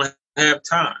don't have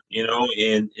time,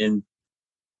 and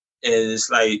it's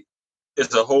like,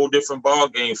 it's a whole different ball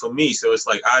game for me. So it's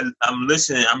like, I'm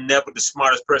listening. I'm never the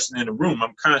smartest person in the room.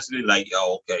 I'm constantly like,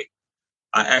 yo, okay.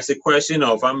 I ask a question,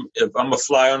 or if I'm a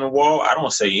fly on the wall, I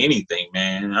don't say anything,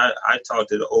 man. I talk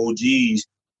to the OGs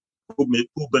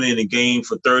who've been in the game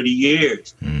for 30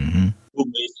 years, who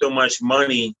made so much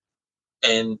money,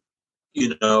 and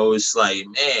it's like,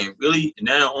 man, really?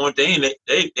 Now on day,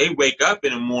 they wake up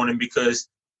in the morning because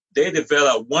they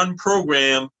developed one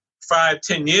program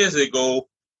 5-10 years ago,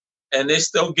 and they're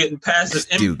still getting passive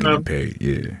income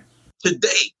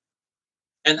today.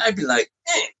 And I'd be like,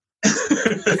 man.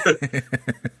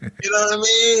 You know what I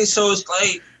mean? So it's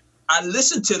like, I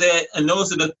listen to that, and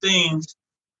those are the things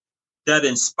that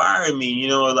inspire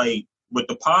me, like with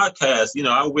the podcast.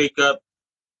 I wake up,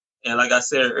 and like I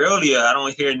said earlier, I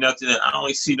don't hear nothing. I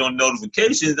don't see no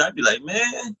notifications. I'd be like,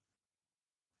 man,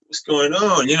 what's going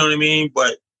on? You know what I mean?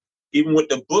 But even with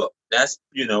the book, that's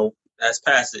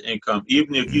passive income.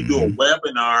 Even if you do a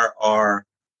webinar or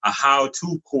a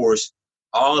how-to course,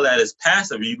 all that is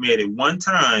passive. You made it one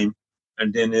time,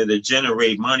 and then it'll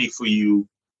generate money for you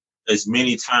as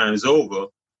many times over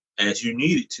as you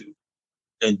need it to.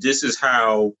 And this is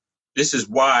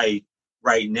why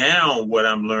right now what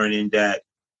I'm learning, that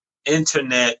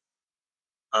internet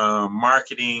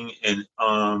marketing and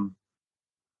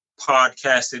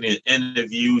podcasting and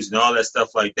interviews and all that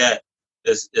stuff like that,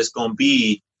 it's going to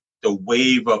be the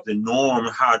wave of the norm,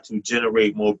 how to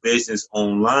generate more business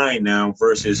online now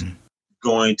versus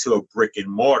going to a brick and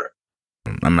mortar.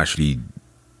 I'm actually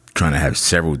trying to have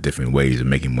several different ways of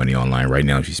making money online right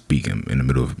now as you speak. I'm in the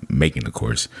middle of making the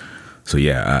course. So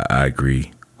yeah, I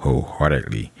agree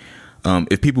wholeheartedly.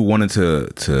 If people wanted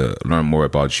to learn more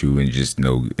about you and just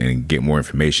know and get more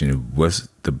information, what's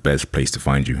the best place to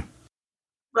find you?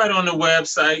 Right on the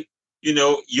website,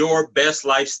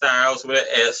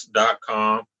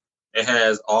 yourbestlifestyles.com. It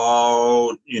has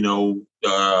all,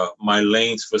 my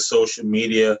links for social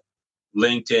media,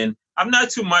 LinkedIn. I'm not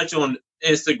too much on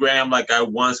Instagram like I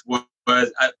once was.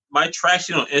 My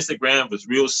traction on Instagram was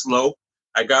real slow.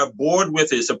 I got bored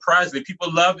with it. Surprisingly,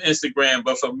 people love Instagram,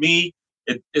 but for me,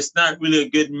 it's not really a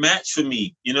good match for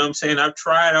me. You know what I'm saying? I've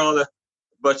tried all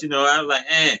but I'm like,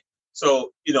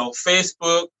 So,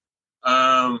 Facebook,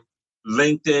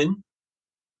 LinkedIn.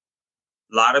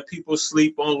 A lot of people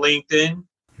sleep on LinkedIn.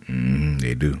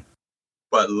 They do.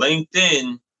 But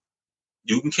LinkedIn,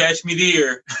 you can catch me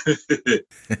there.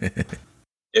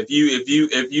 If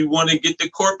you want to get the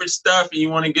corporate stuff and you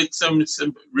want to get some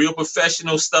real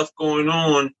professional stuff going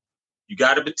on, you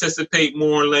got to participate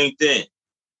more on LinkedIn.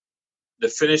 To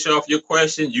finish off your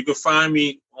question, you can find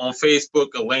me on Facebook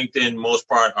or LinkedIn, most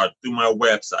part, or through my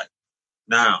website.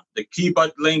 Now, the key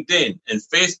about LinkedIn and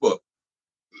Facebook,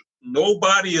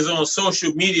 nobody is on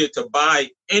social media to buy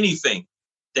anything.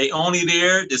 They only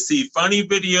there to see funny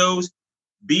videos,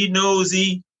 be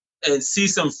nosy, and see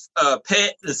some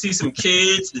pets and see some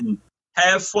kids and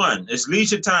have fun. It's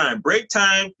leisure time, break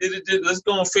time. Let's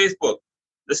go on Facebook.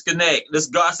 Let's connect. Let's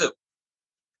gossip.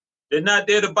 They're not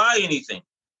there to buy anything.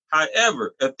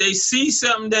 However, if they see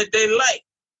something that they like,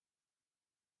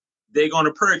 they're going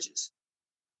to purchase.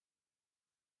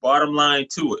 Bottom line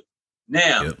to it.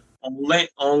 Now, yep.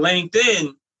 on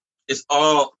LinkedIn, it's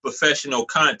all professional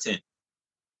content.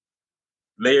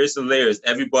 Layers and layers.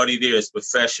 Everybody there is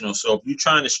professional. So if you're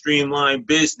trying to streamline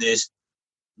business,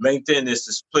 LinkedIn is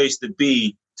this place to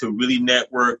be to really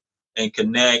network and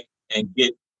connect and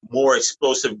get more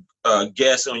explosive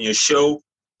guests on your show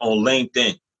on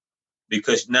LinkedIn.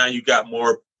 Because now you got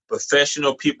more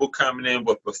professional people coming in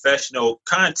with professional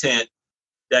content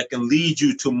that can lead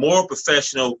you to more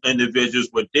professional individuals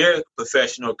with their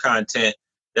professional content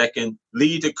that can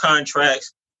lead to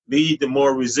contracts, lead to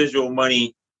more residual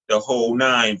money, the whole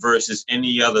nine, versus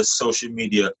any other social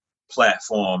media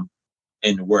platform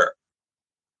in the world.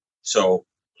 So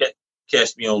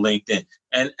catch me on LinkedIn.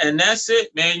 And that's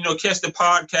it, man. Catch the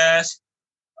podcast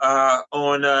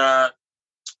on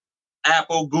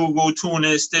Apple, Google,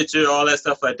 TuneIn, Stitcher, all that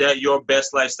stuff like that. Your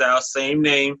Best Lifestyle, same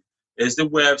name is the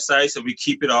website. So we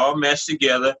keep it all meshed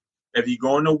together. If you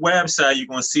go on the website, you're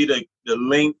going to see the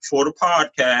link for the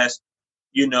podcast,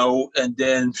 and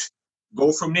then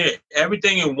go from there.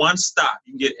 Everything in one stop.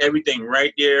 You can get everything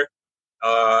right there.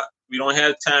 We don't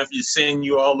have time for you to send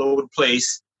you all over the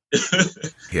place.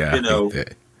 Yeah.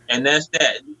 And that's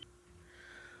that.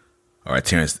 All right,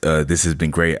 Terrance, this has been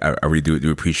great. I really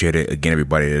do appreciate it. Again,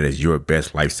 everybody, that is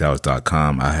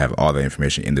yourbestlifestyles.com. I have all the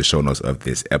information in the show notes of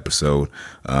this episode.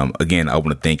 Again, I want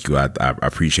to thank you. I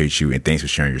appreciate you, and thanks for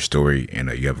sharing your story,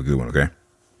 and you have a good one, okay?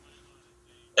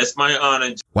 It's my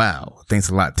honor. Wow. Thanks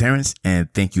a lot, Terrance,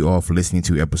 and thank you all for listening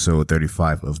to episode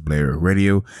 35 of Blair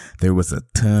Radio. There was a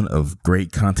ton of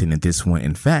great content in this one.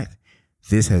 In fact,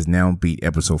 this has now beat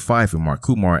episode 5 with Mark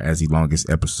Kumar as the longest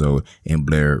episode in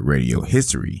Blair Radio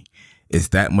history. It's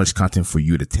that much content for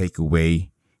you to take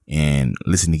away and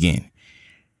listen again.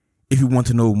 If you want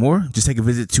to know more, just take a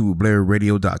visit to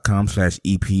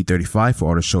blairradio.com/EP35 for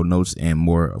all the show notes and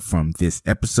more from this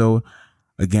episode.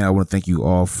 Again, I want to thank you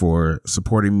all for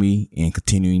supporting me and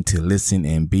continuing to listen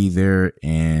and be there.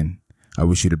 And I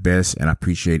wish you the best, and I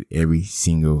appreciate every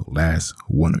single last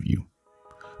one of you.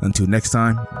 Until next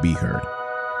time, be heard.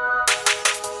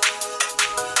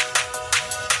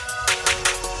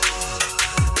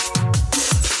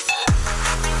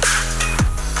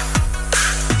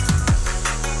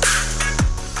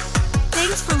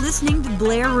 Listening to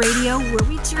Blair Radio, where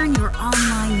we turn your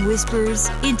online whispers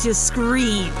into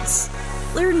screams.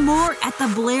 Learn more at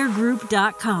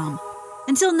theblairgroup.com.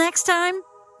 Until next time,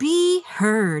 be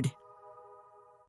heard.